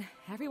turn on,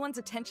 everyone's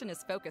attention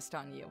is focused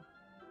on you.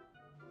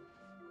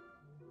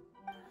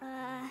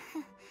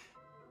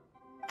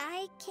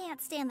 I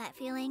can't stand that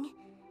feeling.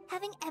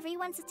 Having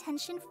everyone's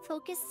attention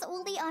focused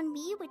solely on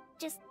me would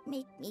just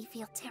make me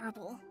feel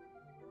terrible.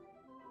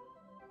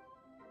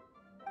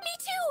 Me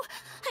too!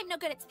 I'm no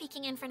good at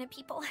speaking in front of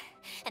people.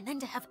 And then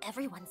to have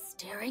everyone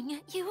staring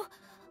at you...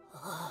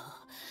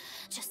 Oh,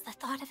 just the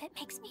thought of it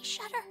makes me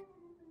shudder.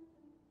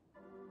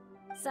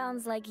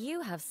 Sounds like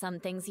you have some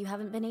things you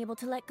haven't been able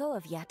to let go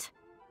of yet.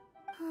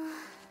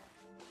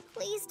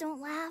 Please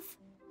don't laugh.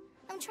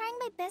 I'm trying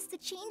my best to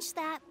change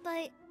that,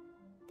 but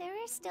there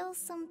are still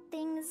some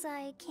things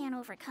I can't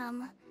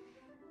overcome.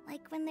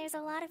 Like when there's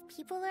a lot of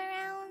people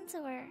around,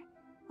 or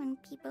when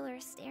people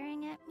are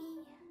staring at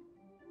me.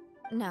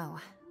 No,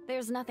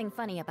 there's nothing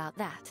funny about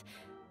that.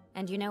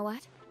 And you know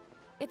what?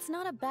 It's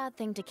not a bad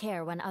thing to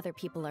care when other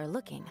people are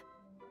looking.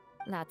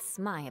 That's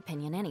my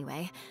opinion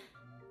anyway.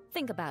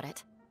 Think about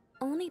it.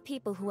 Only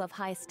people who have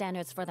high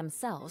standards for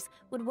themselves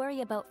would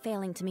worry about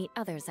failing to meet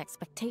others'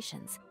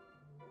 expectations.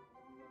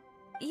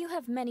 You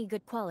have many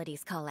good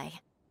qualities, Klee.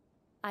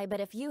 I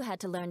bet if you had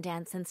to learn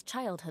dance since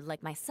childhood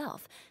like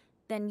myself,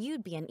 then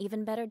you'd be an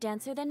even better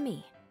dancer than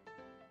me.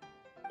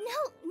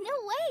 No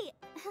way!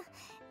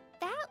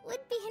 That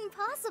would be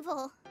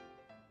impossible.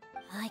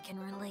 I can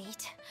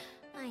relate.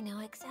 I know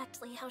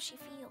exactly how she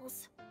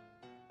feels.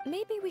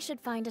 Maybe we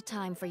should find a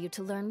time for you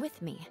to learn with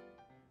me.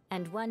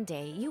 And one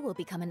day, you will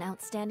become an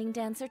outstanding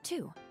dancer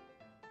too.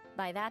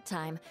 By that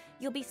time,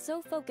 you'll be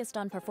so focused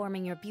on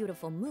performing your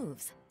beautiful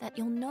moves that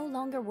you'll no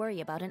longer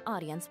worry about an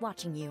audience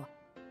watching you.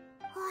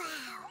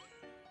 Wow.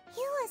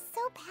 Eula's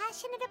so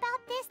passionate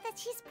about this that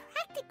she's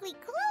practically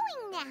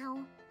glowing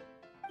now.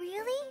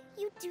 Really?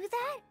 You do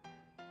that?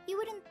 You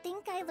wouldn't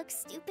think I look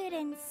stupid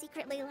and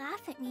secretly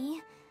laugh at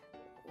me,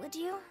 would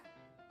you?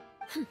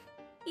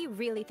 You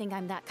really think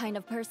I'm that kind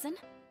of person?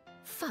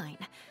 Fine.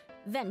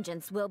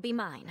 Vengeance will be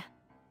mine.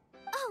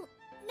 Oh,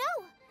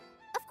 no!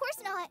 Of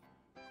course not.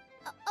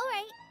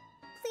 Alright,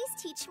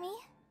 please teach me.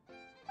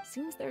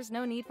 Seems there's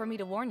no need for me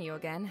to warn you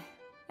again.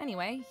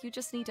 Anyway, you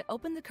just need to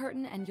open the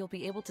curtain and you'll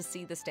be able to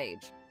see the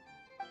stage.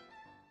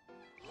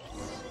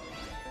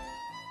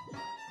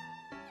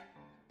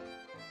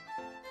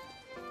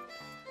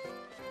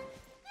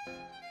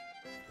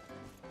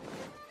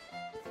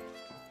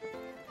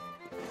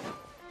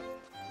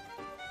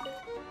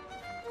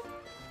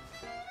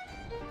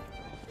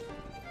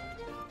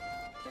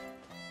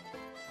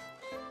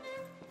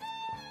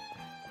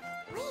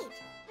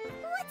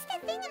 What's the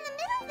thing in the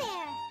middle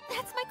there?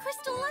 That's my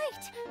crystal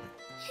light!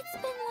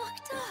 It's been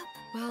locked up.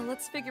 Well,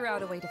 let's figure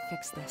out a way to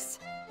fix this.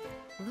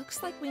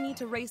 Looks like we need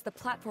to raise the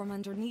platform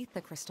underneath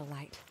the crystal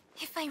light.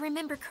 If I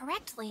remember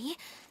correctly,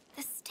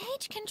 the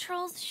stage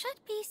controls should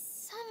be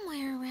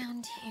somewhere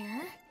around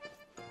here.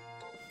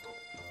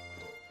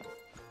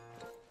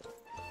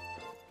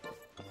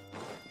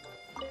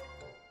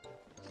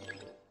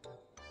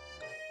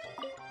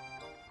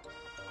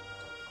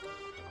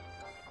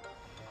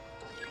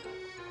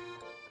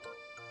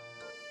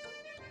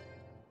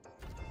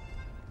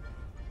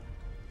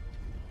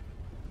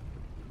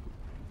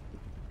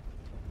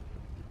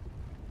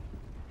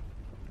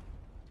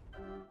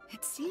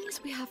 It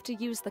seems we have to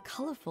use the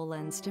colorful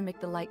lens to make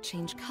the light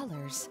change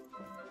colors.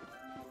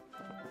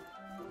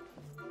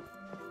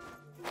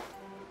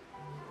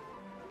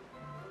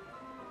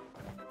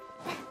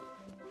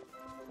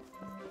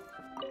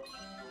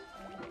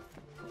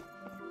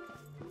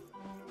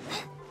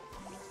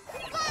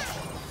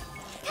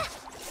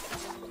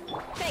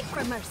 Beg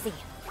for mercy.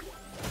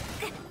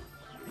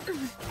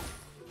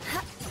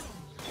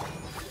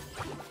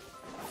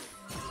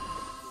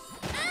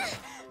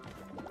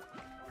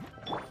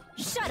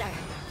 Shudder!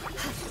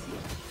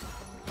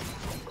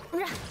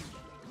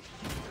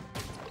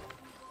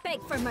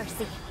 Beg for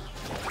mercy.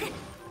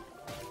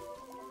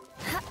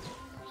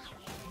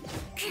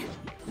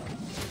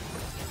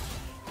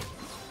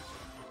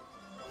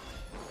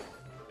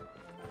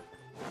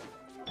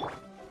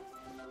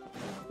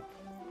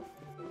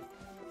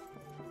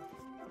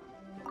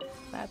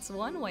 That's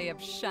one way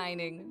of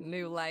shining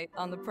new light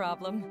on the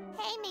problem.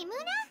 Hey, Maymuna?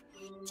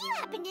 Do you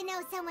happen to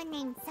know someone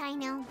named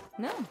Sino?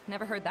 No,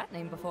 never heard that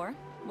name before.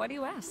 Why do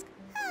you ask?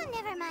 Oh,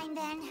 never mind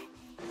then.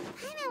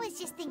 I was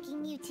just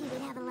thinking you two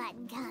would have a lot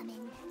in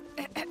common.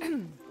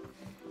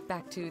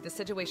 Back to the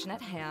situation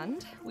at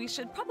hand. We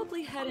should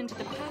probably head into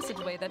the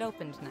passageway that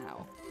opened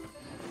now.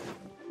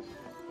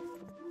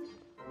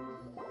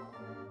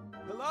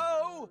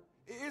 Hello?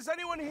 Is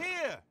anyone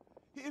here?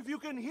 If you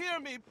can hear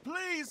me,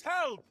 please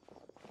help!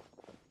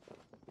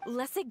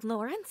 Lessig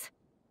Lawrence?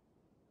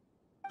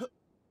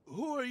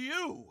 Who are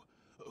you?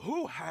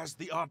 Who has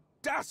the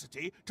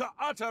audacity to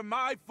utter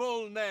my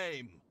full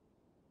name?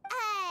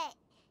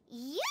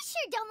 You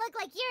sure don't look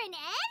like you're in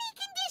any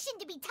condition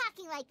to be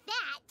talking like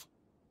that.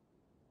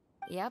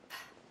 Yep.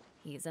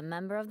 He's a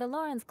member of the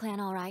Lawrence clan,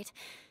 all right.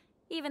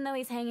 Even though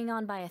he's hanging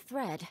on by a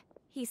thread,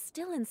 he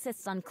still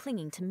insists on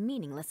clinging to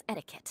meaningless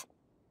etiquette.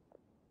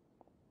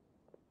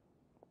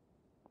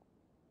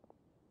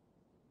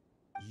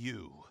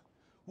 You.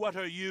 What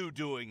are you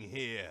doing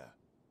here?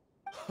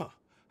 Huh.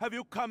 Have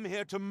you come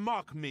here to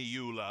mock me,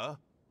 Eula?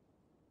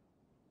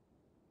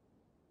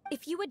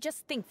 If you would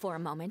just think for a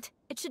moment,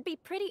 it should be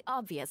pretty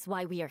obvious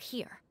why we are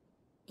here.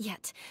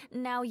 Yet,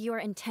 now you're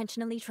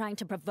intentionally trying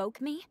to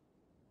provoke me?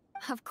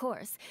 Of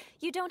course,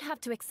 you don't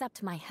have to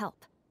accept my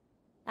help.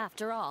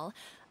 After all,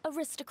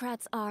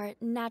 aristocrats are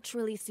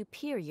naturally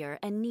superior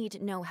and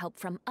need no help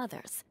from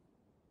others.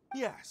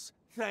 Yes,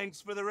 thanks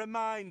for the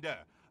reminder.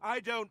 I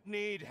don't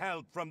need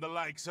help from the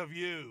likes of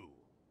you.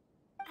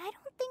 I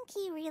don't think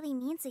he really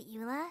means it,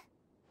 Eula.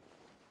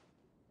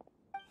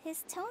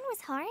 His tone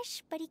was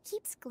harsh, but he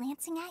keeps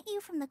glancing at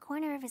you from the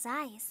corner of his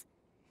eyes.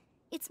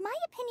 It's my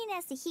opinion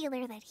as the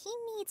healer that he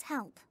needs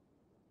help.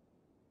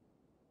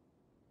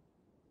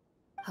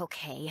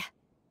 Okay.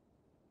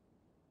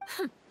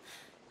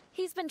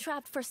 He's been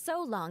trapped for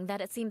so long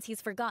that it seems he's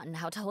forgotten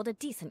how to hold a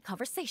decent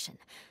conversation.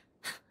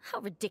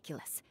 How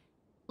ridiculous.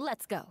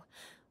 Let's go.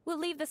 We'll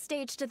leave the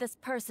stage to this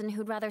person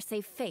who'd rather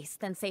save face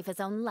than save his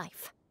own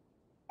life.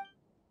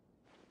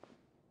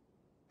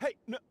 Hey,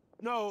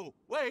 no,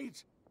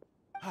 wait!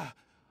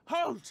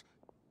 Halt!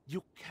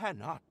 You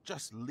cannot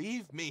just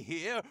leave me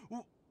here.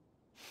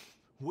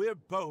 We're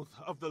both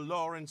of the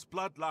Lawrence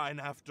bloodline,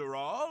 after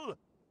all.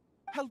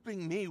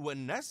 Helping me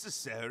when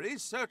necessary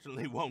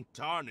certainly won't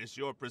tarnish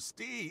your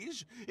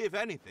prestige. If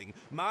anything,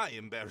 my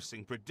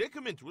embarrassing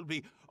predicament will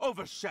be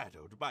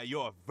overshadowed by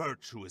your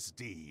virtuous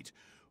deed.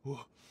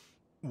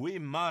 We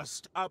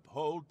must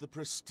uphold the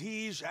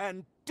prestige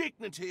and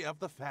dignity of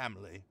the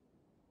family.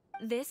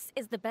 This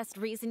is the best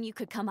reason you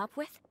could come up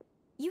with?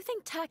 You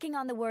think tacking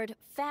on the word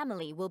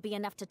family will be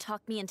enough to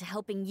talk me into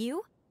helping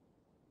you?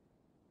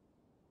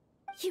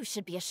 You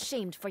should be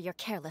ashamed for your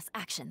careless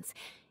actions.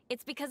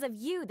 It's because of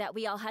you that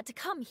we all had to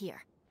come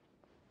here.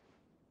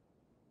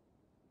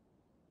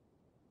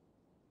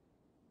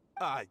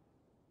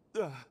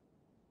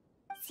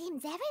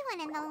 Seems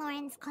everyone in the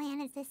Lawrence clan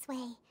is this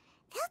way.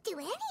 They'll do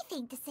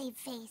anything to save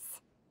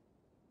face.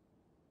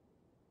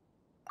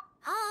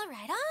 All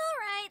right.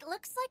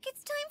 Looks like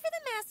it's time for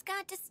the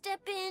mascot to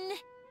step in.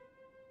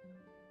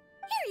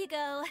 Here you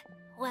go.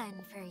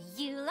 One for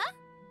Eula,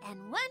 and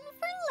one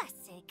for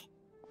Lessig.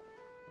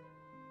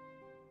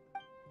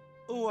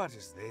 What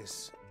is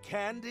this?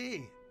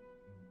 Candy?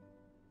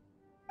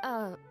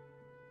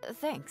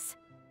 Thanks.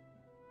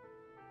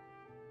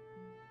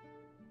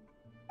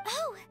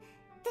 Oh,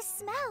 the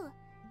smell!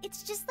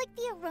 It's just like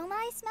the aroma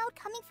I smelled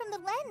coming from the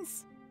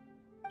lens.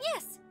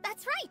 Yes,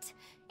 that's right.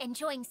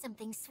 Enjoying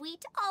something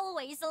sweet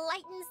always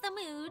lightens the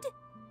mood.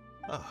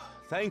 Oh,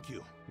 thank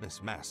you,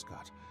 Miss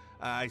Mascot.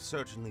 I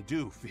certainly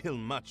do feel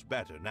much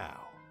better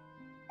now.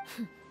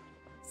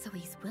 So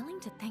he's willing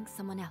to thank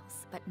someone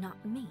else, but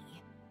not me.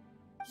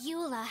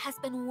 Eula has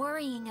been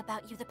worrying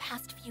about you the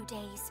past few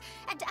days,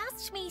 and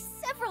asked me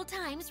several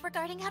times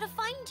regarding how to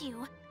find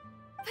you.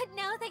 But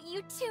now that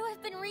you two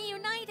have been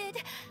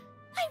reunited,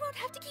 I won't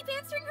have to keep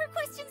answering her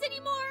questions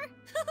anymore.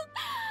 Oh,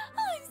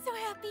 I'm so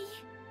happy.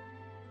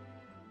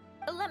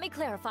 Let me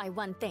clarify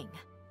one thing.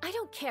 I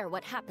don't care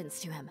what happens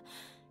to him.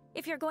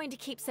 If you're going to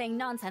keep saying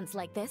nonsense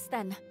like this,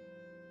 then...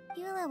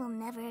 Eula will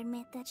never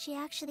admit that she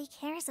actually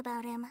cares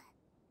about him.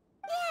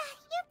 Yeah,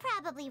 you're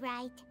probably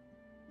right.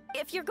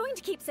 If you're going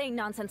to keep saying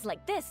nonsense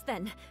like this,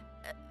 then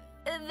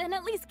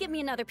at least give me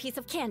another piece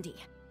of candy.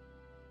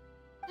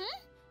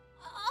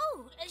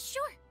 Oh,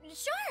 sure.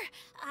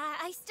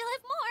 I still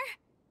have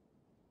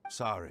more.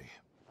 Sorry.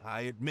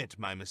 I admit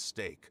my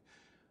mistake.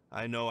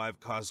 I know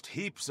I've caused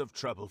heaps of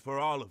trouble for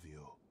all of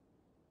you.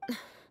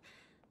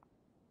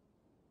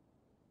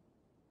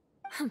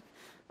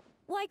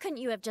 Why couldn't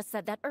you have just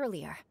said that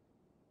earlier?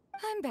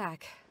 I'm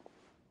back.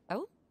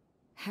 Oh?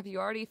 Have you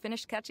already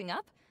finished catching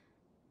up?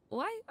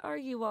 Why are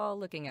you all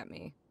looking at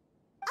me?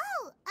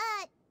 Oh,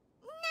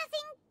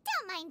 nothing.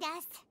 Don't mind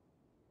us.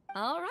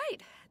 All right,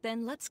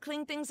 then let's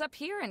clean things up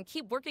here and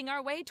keep working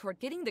our way toward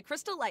getting the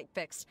crystal light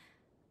fixed.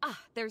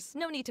 There's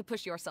no need to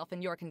push yourself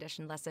in your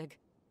condition, Lessig.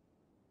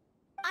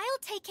 I'll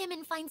take him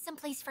and find some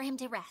place for him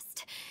to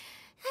rest.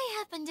 I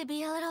happen to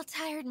be a little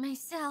tired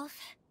myself.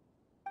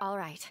 All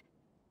right.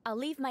 I'll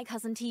leave my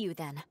cousin to you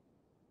then.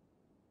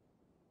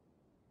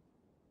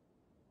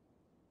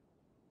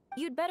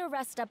 You'd better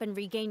rest up and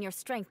regain your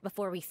strength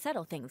before we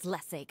settle things,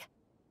 Lessig.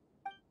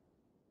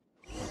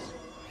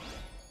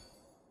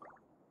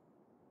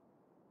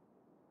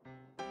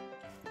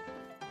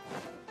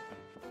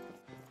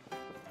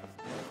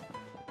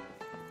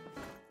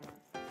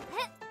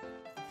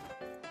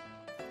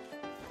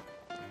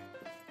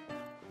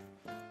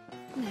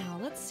 Now,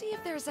 let's see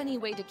if there's any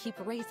way to keep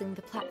raising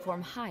the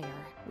platform higher.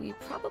 We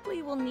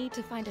probably will need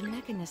to find a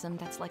mechanism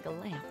that's like a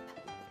lamp.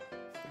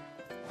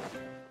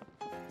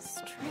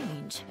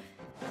 Strange.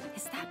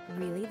 Is that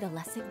really the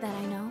Lessig that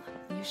I know?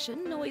 You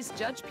shouldn't always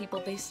judge people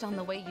based on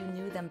the way you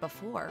knew them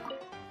before.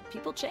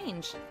 People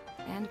change,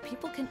 and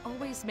people can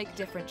always make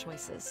different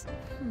choices.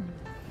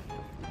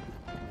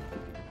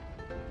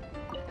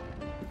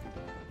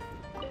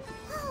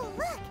 Oh,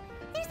 look!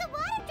 There's a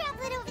water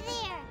droplet over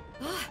there!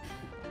 Ah,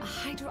 a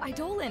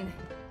hydroidolin!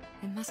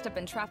 It must have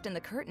been trapped in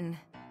the curtain,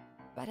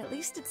 but at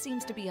least it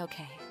seems to be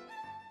okay.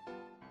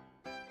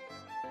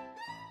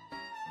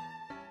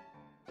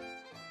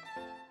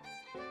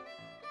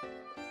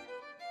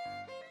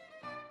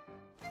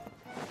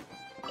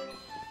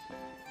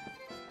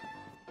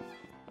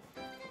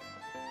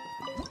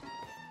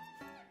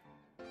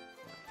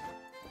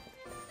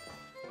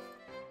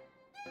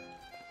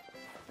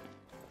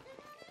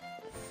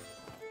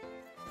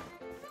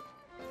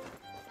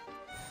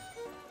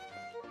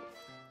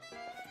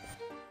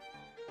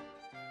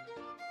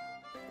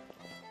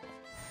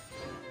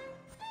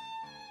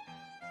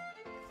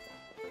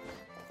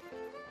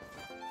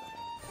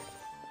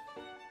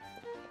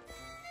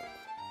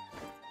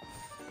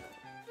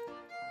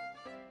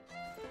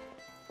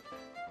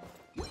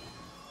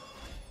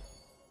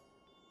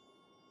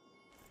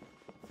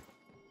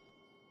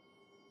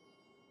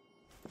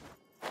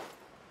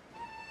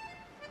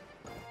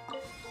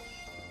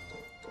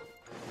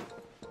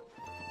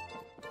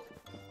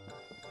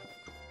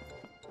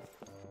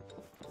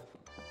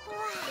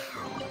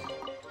 Wow!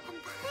 And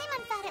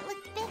Paimon thought it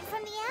looked big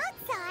from the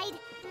outside!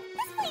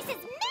 This place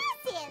is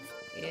massive!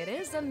 It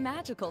is a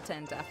magical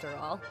tent, after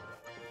all.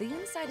 The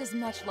inside is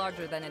much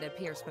larger than it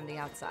appears from the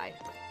outside.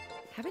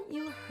 Haven't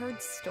you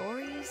heard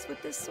stories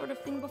with this sort of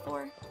thing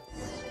before?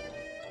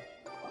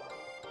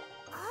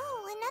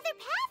 Oh, another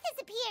path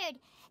has appeared!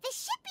 This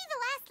should be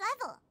the last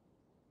level!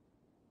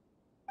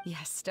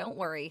 Yes, don't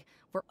worry.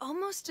 We're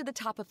almost to the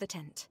top of the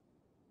tent.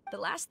 The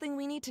last thing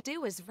we need to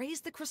do is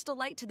raise the crystal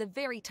light to the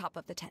very top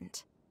of the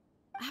tent.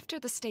 After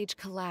the stage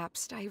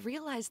collapsed, I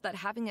realized that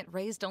having it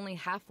raised only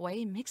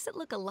halfway makes it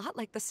look a lot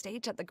like the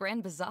stage at the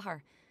Grand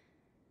Bazaar.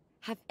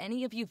 Have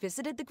any of you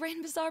visited the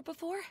Grand Bazaar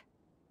before?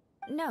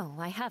 No,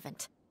 I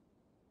haven't.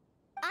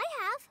 I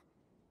have.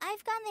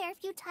 I've gone there a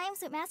few times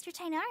with Master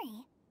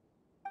Tainari.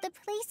 The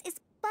place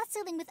is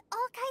bustling with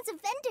all kinds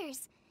of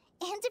vendors.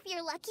 And if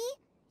you're lucky,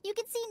 you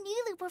can see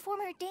Nilu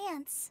perform her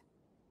dance.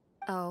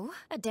 Oh,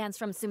 a dance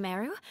from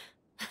Sumeru?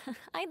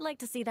 I'd like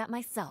to see that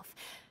myself.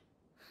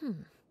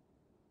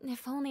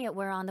 If only it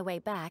were on the way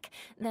back,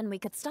 then we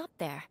could stop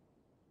there.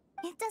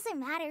 It doesn't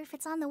matter if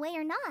it's on the way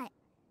or not.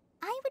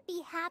 I would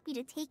be happy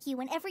to take you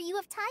whenever you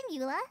have time,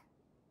 Eula.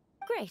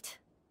 Great.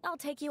 I'll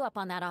take you up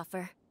on that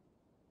offer.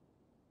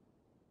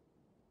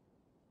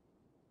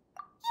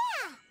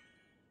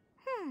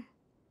 Yeah!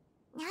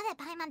 Now that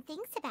Paimon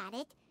thinks about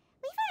it,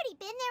 we've already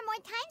been there more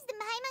times than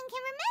Paimon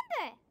can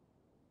remember!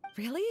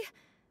 Really?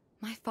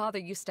 My father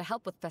used to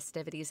help with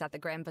festivities at the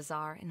Grand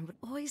Bazaar and would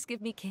always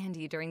give me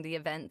candy during the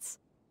events.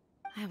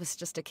 I was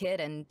just a kid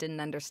and didn't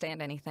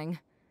understand anything.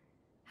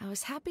 I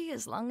was happy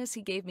as long as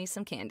he gave me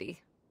some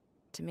candy.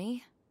 To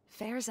me,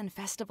 fairs and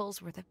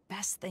festivals were the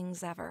best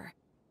things ever.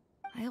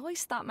 I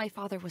always thought my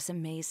father was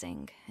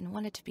amazing and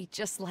wanted to be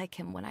just like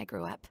him when I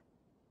grew up.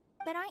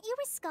 But aren't you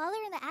a scholar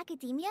in the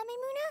academia,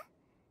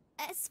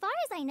 Mimuna? As far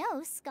as I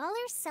know,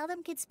 scholars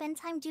seldom could spend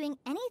time doing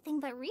anything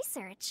but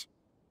research.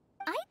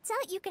 I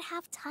doubt you could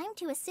have time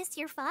to assist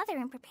your father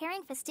in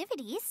preparing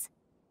festivities.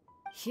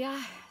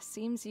 Yeah,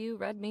 seems you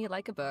read me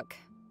like a book.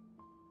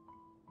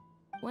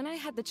 When I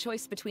had the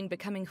choice between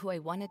becoming who I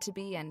wanted to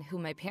be and who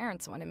my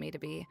parents wanted me to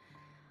be,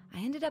 I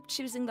ended up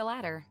choosing the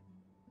latter.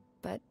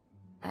 But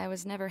I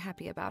was never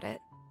happy about it.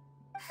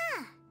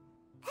 Huh.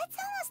 That's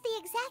almost the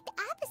exact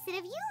opposite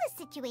of Eula's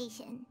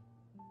situation.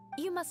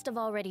 You must have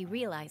already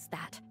realized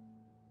that.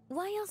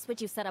 Why else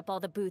would you set up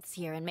all the booths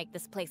here and make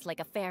this place like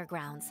a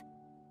fairgrounds?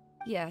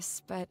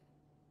 Yes, but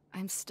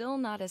I'm still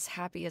not as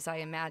happy as I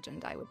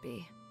imagined I would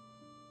be.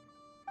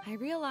 I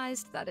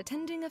realized that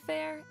attending a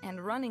fair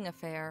and running a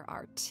fair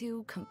are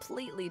two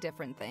completely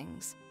different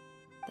things.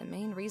 The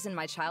main reason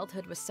my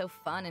childhood was so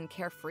fun and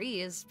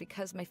carefree is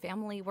because my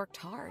family worked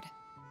hard.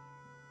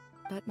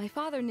 But my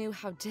father knew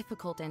how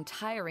difficult and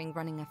tiring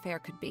running a fair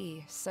could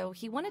be, so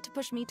he wanted to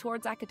push me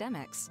towards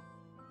academics.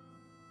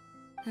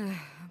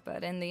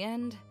 But in the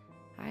end,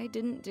 I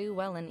didn't do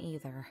well in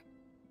either.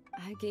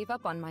 I gave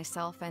up on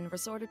myself and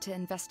resorted to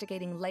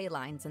investigating ley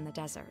lines in the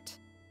desert.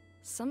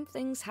 Some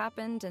things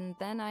happened, and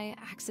then I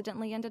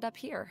accidentally ended up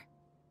here.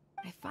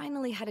 I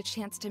finally had a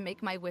chance to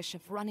make my wish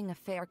of running a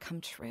fair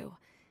come true.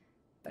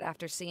 But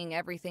after seeing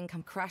everything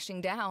come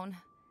crashing down,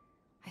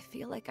 I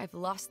feel like I've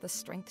lost the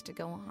strength to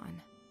go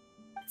on.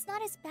 It's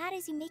not as bad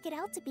as you make it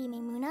out to be,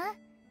 Maimuna.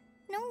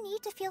 No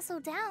need to feel so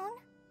down.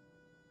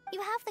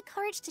 You have the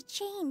courage to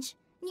change,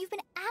 and you've been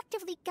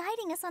actively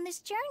guiding us on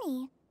this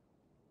journey.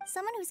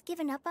 Someone who's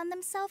given up on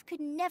themselves could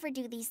never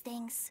do these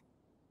things.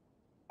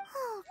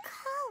 Oh,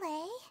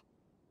 Klee.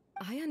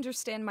 I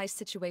understand my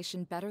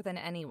situation better than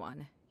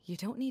anyone. You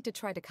don't need to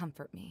try to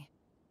comfort me.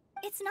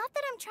 It's not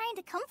that I'm trying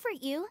to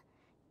comfort you.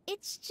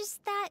 It's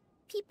just that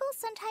people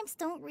sometimes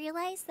don't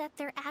realize that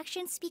their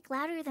actions speak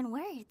louder than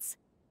words.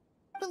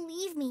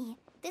 Believe me,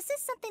 this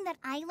is something that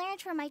I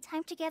learned from my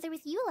time together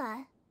with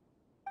Eula.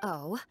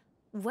 Oh,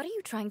 what are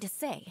you trying to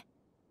say?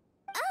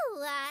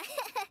 Oh,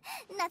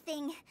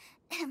 nothing.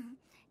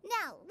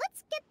 Now,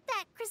 let's get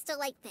that crystal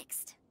light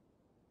fixed.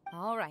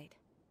 All right.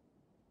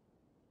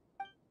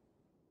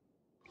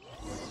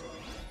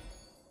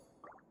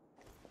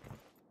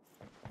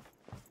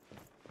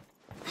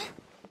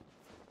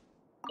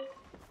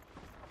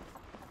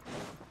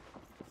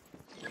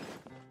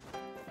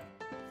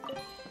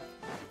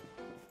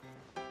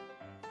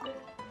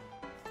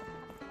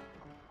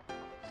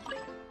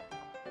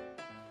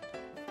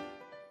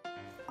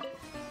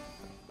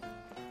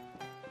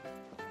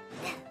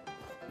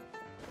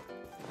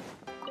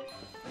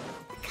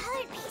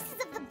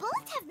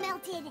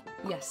 Melted.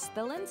 Yes,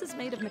 the lens is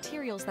made of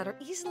materials that are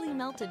easily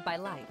melted by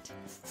light.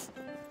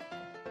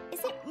 Is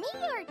it me,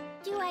 or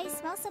do I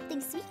smell something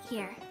sweet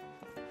here?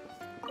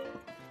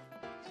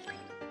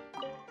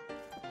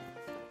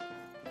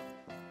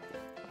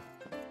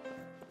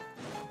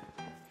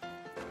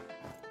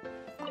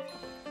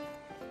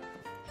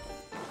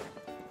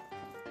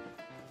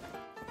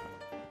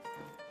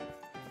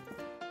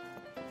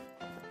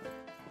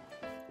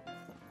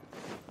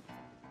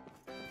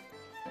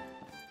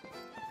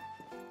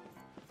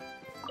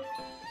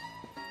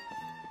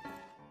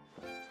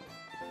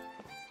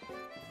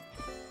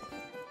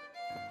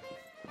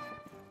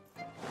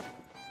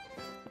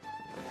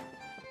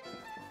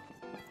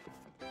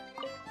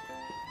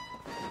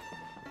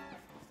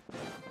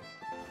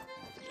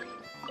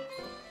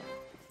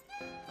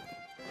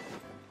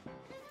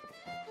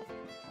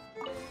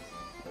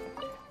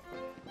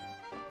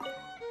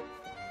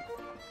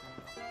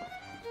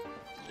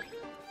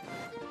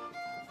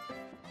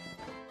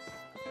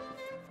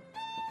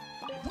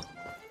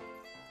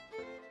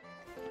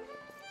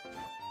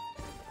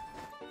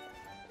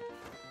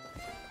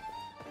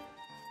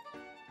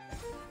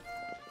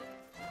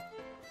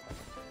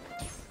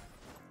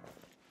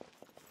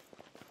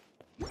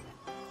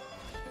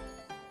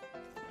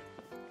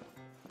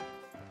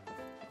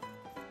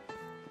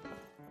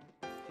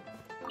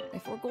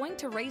 If we're going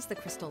to raise the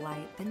crystal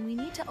light, then we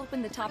need to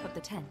open the top of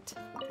the tent.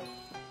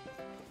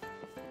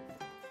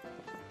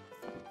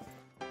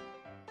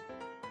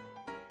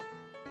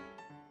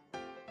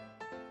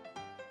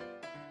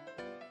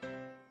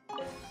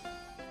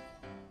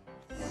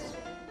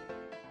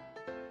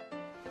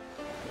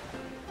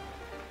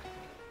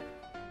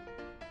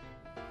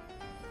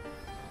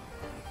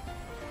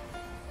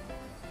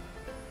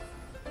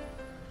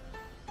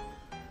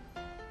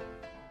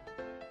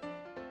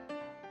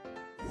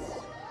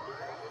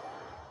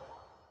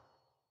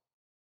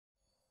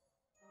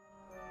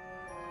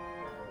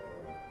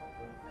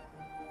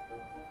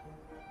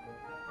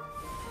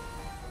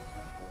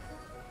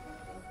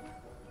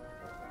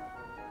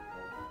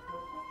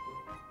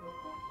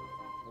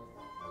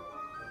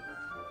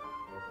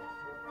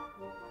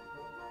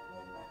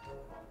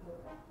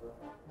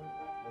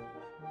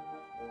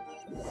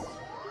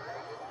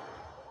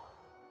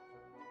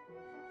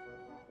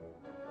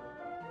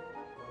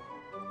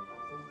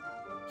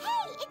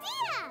 Hey,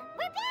 Idea!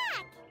 We're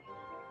back!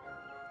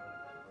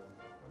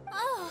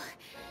 Oh,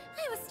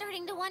 I was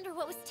starting to wonder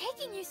what was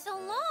taking you so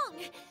long.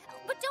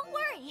 But don't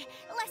worry,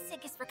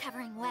 Lessig is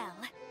recovering well.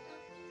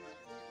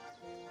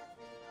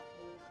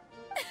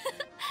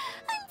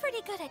 I'm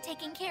pretty good at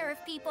taking care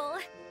of people.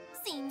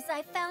 Seems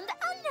I found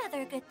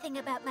another good thing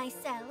about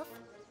myself.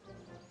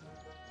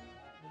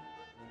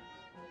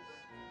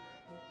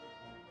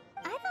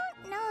 I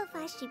don't know if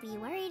I should be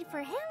worried for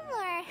him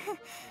or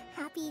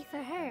happy for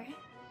her.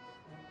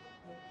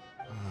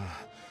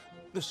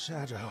 The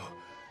shadow.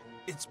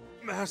 It's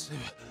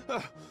massive.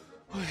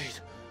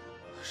 Wait.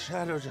 The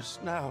shadow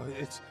just now,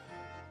 it's...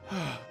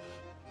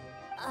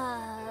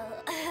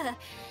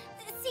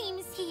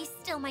 Seems he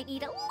still might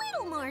need a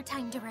little more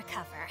time to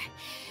recover.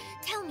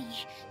 Tell me,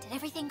 did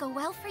everything go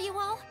well for you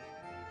all?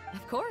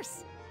 Of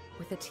course.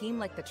 With a team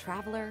like the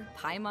Traveler,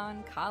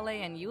 Paimon,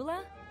 Klee, and Eula,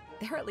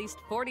 they're at least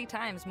 40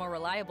 times more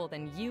reliable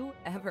than you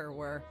ever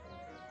were.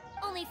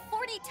 Only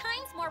 40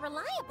 times more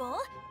reliable?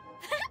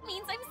 That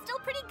means I'm still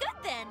pretty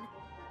good then.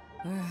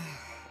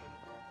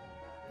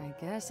 I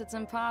guess it's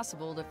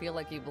impossible to feel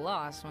like you've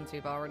lost once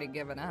you've already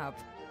given up.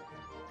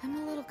 I'm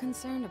a little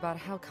concerned about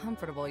how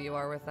comfortable you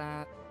are with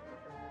that.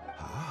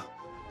 Huh?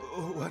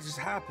 What has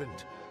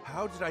happened?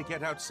 How did I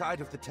get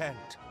outside of the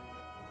tent?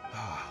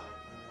 Ah,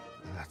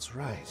 that's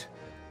right.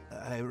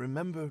 I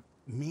remember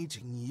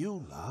meeting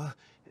Eula,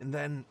 and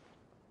then...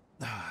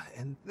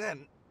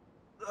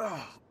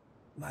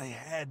 my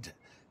head...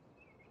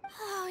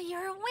 Oh,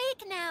 you're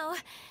awake now.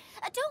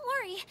 Don't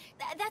worry.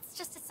 That's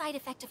just a side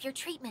effect of your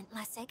treatment,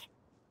 Lessig.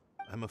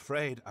 I'm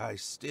afraid I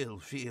still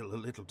feel a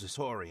little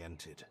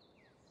disoriented.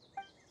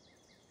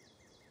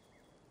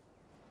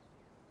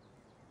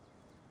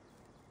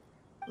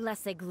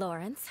 Lessig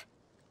Lawrence.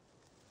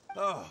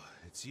 Oh,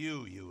 it's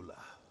you, Eula.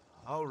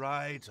 All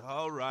right,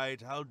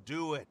 I'll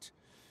do it.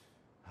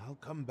 I'll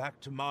come back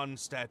to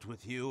Mondstadt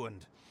with you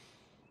and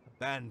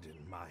abandon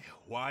my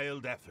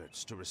wild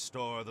efforts to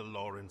restore the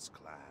Lawrence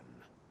clan.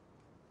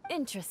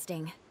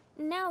 Interesting.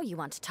 Now you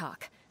want to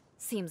talk.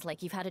 Seems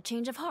like you've had a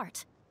change of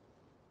heart.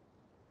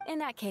 In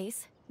that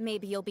case,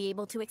 maybe you'll be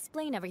able to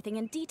explain everything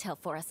in detail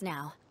for us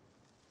now.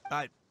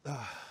 I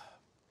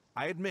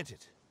admit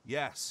it,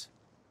 yes.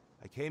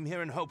 I came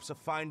here in hopes of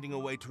finding a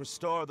way to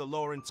restore the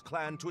Lawrence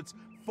clan to its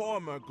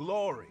former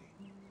glory.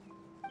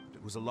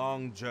 It was a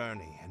long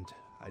journey, and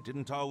I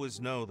didn't always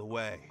know the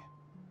way.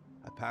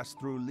 I passed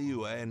through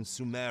Liyue and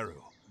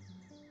Sumeru.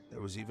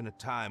 There was even a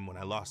time when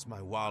I lost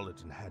my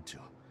wallet and had to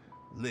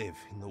live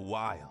in the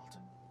wild.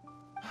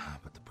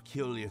 But the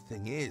peculiar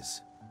thing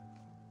is,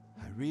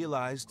 I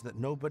realized that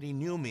nobody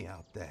knew me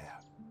out there.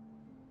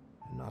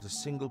 And not a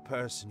single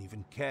person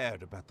even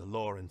cared about the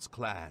Lawrence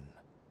clan.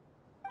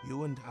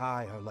 You and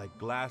I are like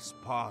glass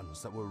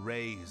pawns that were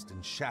raised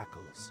in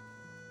shackles.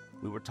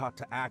 We were taught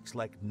to act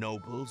like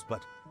nobles,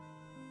 but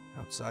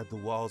outside the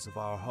walls of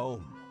our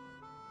home,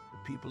 the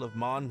people of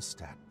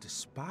Mondstadt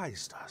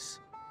despised us.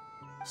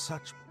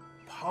 Such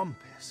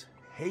pompous,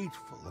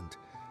 hateful, and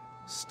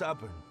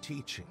stubborn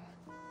teaching.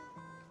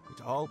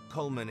 It all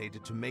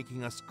culminated to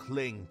making us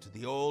cling to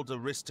the old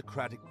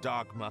aristocratic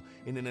dogma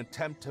in an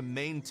attempt to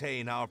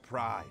maintain our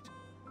pride.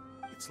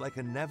 It's like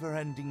a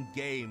never-ending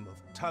game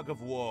of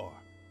tug-of-war,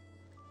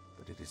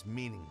 but it is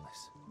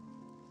meaningless.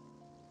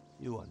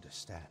 You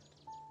understand.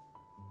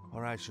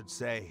 Or I should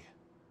say,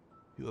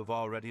 you have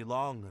already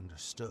long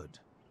understood.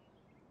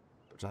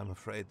 But I'm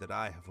afraid that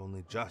I have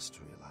only just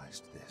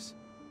realized this.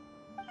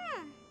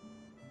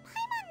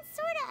 Paimon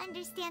sorta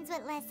understands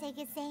what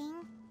Lessig is saying.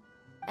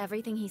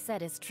 Everything he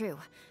said is true.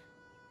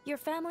 Your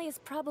family is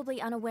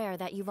probably unaware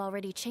that you've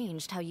already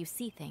changed how you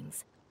see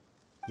things.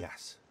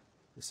 Yes,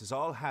 this has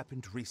all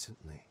happened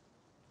recently.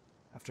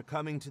 After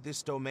coming to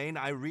this domain,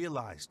 I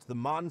realized the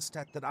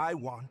Mondstadt that I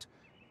want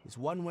is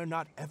one where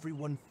not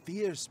everyone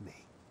fears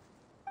me.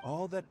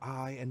 All that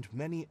I and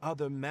many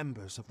other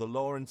members of the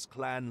Lawrence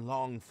clan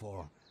long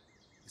for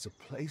is a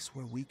place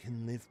where we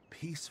can live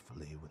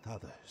peacefully with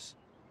others.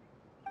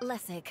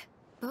 Lessig,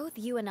 both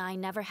you and I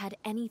never had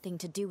anything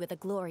to do with the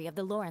glory of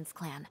the Lawrence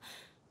clan.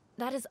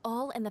 That is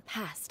all in the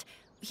past.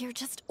 We're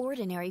just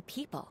ordinary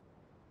people.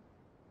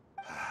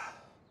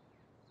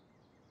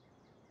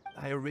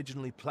 I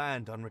originally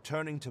planned on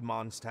returning to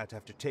Mondstadt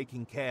after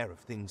taking care of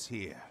things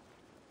here.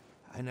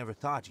 I never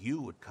thought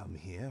you would come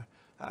here.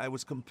 I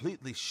was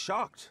completely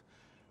shocked,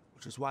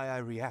 which is why I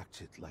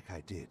reacted like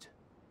I did.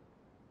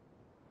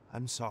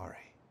 I'm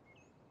sorry.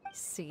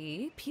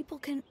 See, people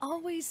can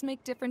always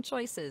make different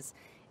choices,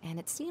 and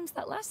it seems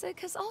that Lessig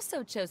has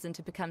also chosen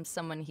to become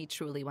someone he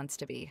truly wants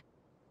to be.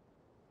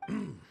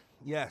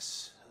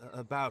 Yes,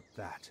 about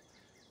that.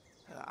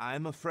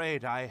 I'm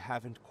afraid I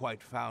haven't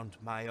quite found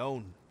my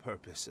own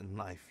purpose in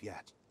life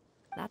yet.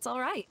 That's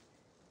all right.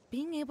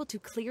 Being able to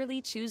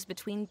clearly choose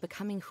between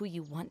becoming who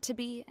you want to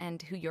be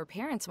and who your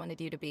parents wanted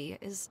you to be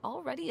is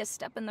already a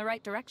step in the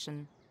right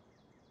direction.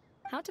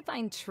 How to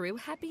find true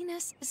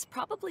happiness is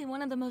probably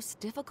one of the most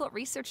difficult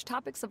research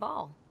topics of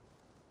all.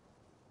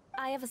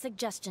 I have a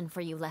suggestion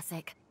for you,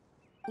 Lessig.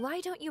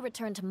 Why don't you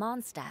return to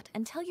Mondstadt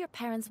and tell your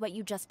parents what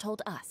you just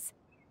told us?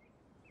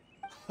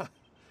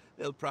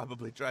 They'll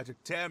probably try to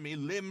tear me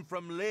limb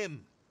from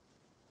limb.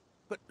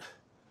 But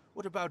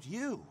what about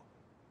you?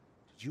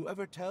 Did you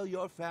ever tell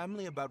your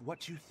family about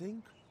what you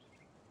think?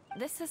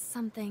 This is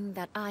something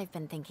that I've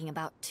been thinking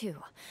about, too.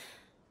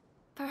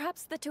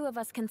 Perhaps the two of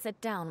us can sit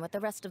down with the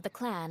rest of the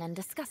clan and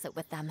discuss it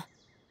with them.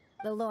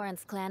 The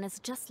Lawrence clan is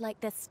just like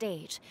this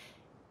stage.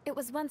 It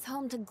was once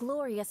home to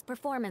glorious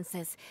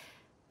performances,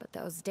 but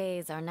those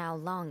days are now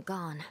long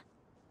gone.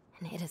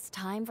 And it is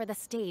time for the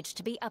stage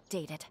to be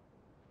updated.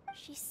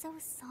 She's so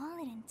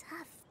solid and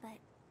tough, but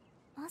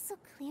also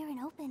clear and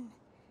open,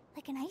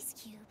 like an ice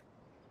cube.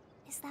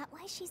 Is that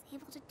why she's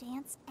able to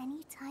dance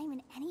anytime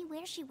and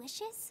anywhere she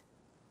wishes?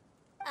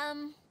 Are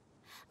you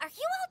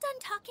all done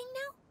talking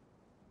now?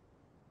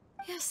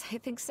 Yes, I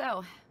think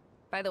so.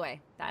 By the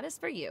way, that is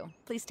for you.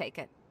 Please take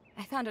it.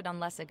 I found it on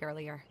Lessig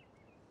earlier.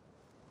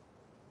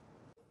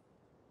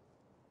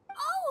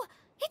 Oh,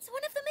 it's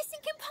one of the missing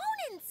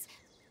components!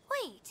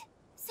 Wait,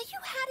 so you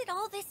had it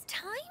all this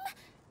time?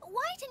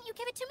 Why didn't you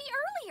give it to me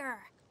earlier?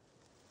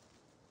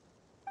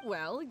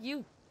 Well,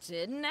 you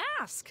didn't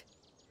ask.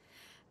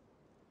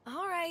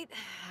 All right,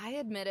 I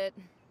admit it.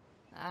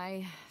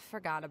 I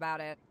forgot about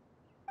it.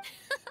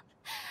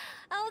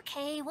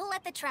 Okay, we'll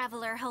let the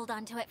Traveler hold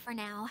on to it for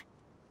now.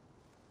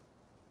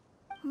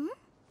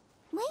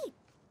 Wait,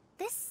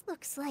 this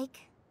looks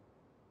like...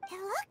 It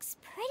looks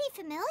pretty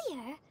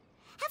familiar.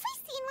 Have I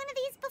seen one of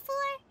these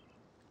before?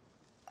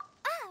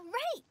 Ah,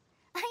 right!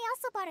 I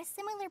also bought a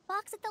similar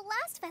box at the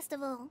last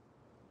festival.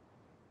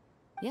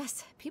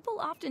 Yes, people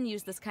often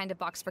use this kind of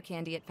box for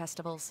candy at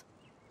festivals.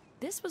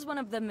 This was one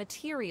of the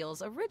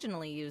materials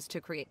originally used to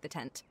create the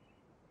tent.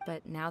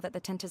 But now that the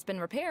tent has been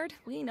repaired,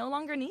 we no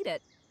longer need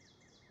it.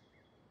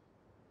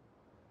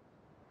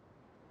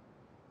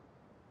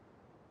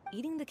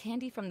 Eating the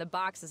candy from the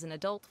box as an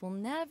adult will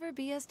never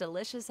be as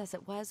delicious as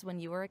it was when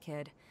you were a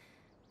kid.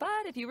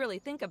 But if you really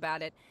think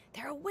about it,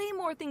 there are way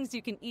more things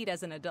you can eat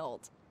as an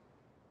adult.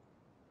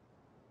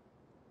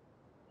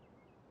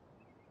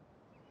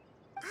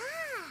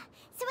 Ah,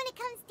 so when it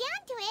comes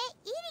down to it,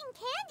 eating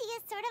candy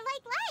is sort of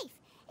like life.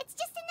 It's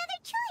just another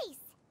choice.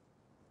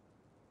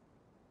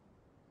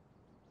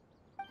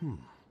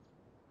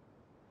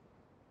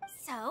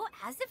 So,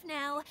 as of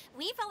now,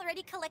 we've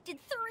already collected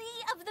 3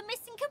 of the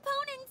missing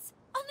components.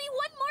 Only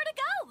 1 more to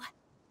go.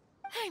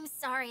 I'm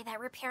sorry that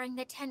repairing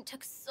the tent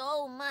took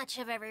so much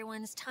of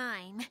everyone's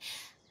time.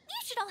 You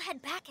should all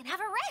head back and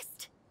have a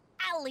rest.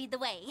 I'll lead the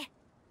way.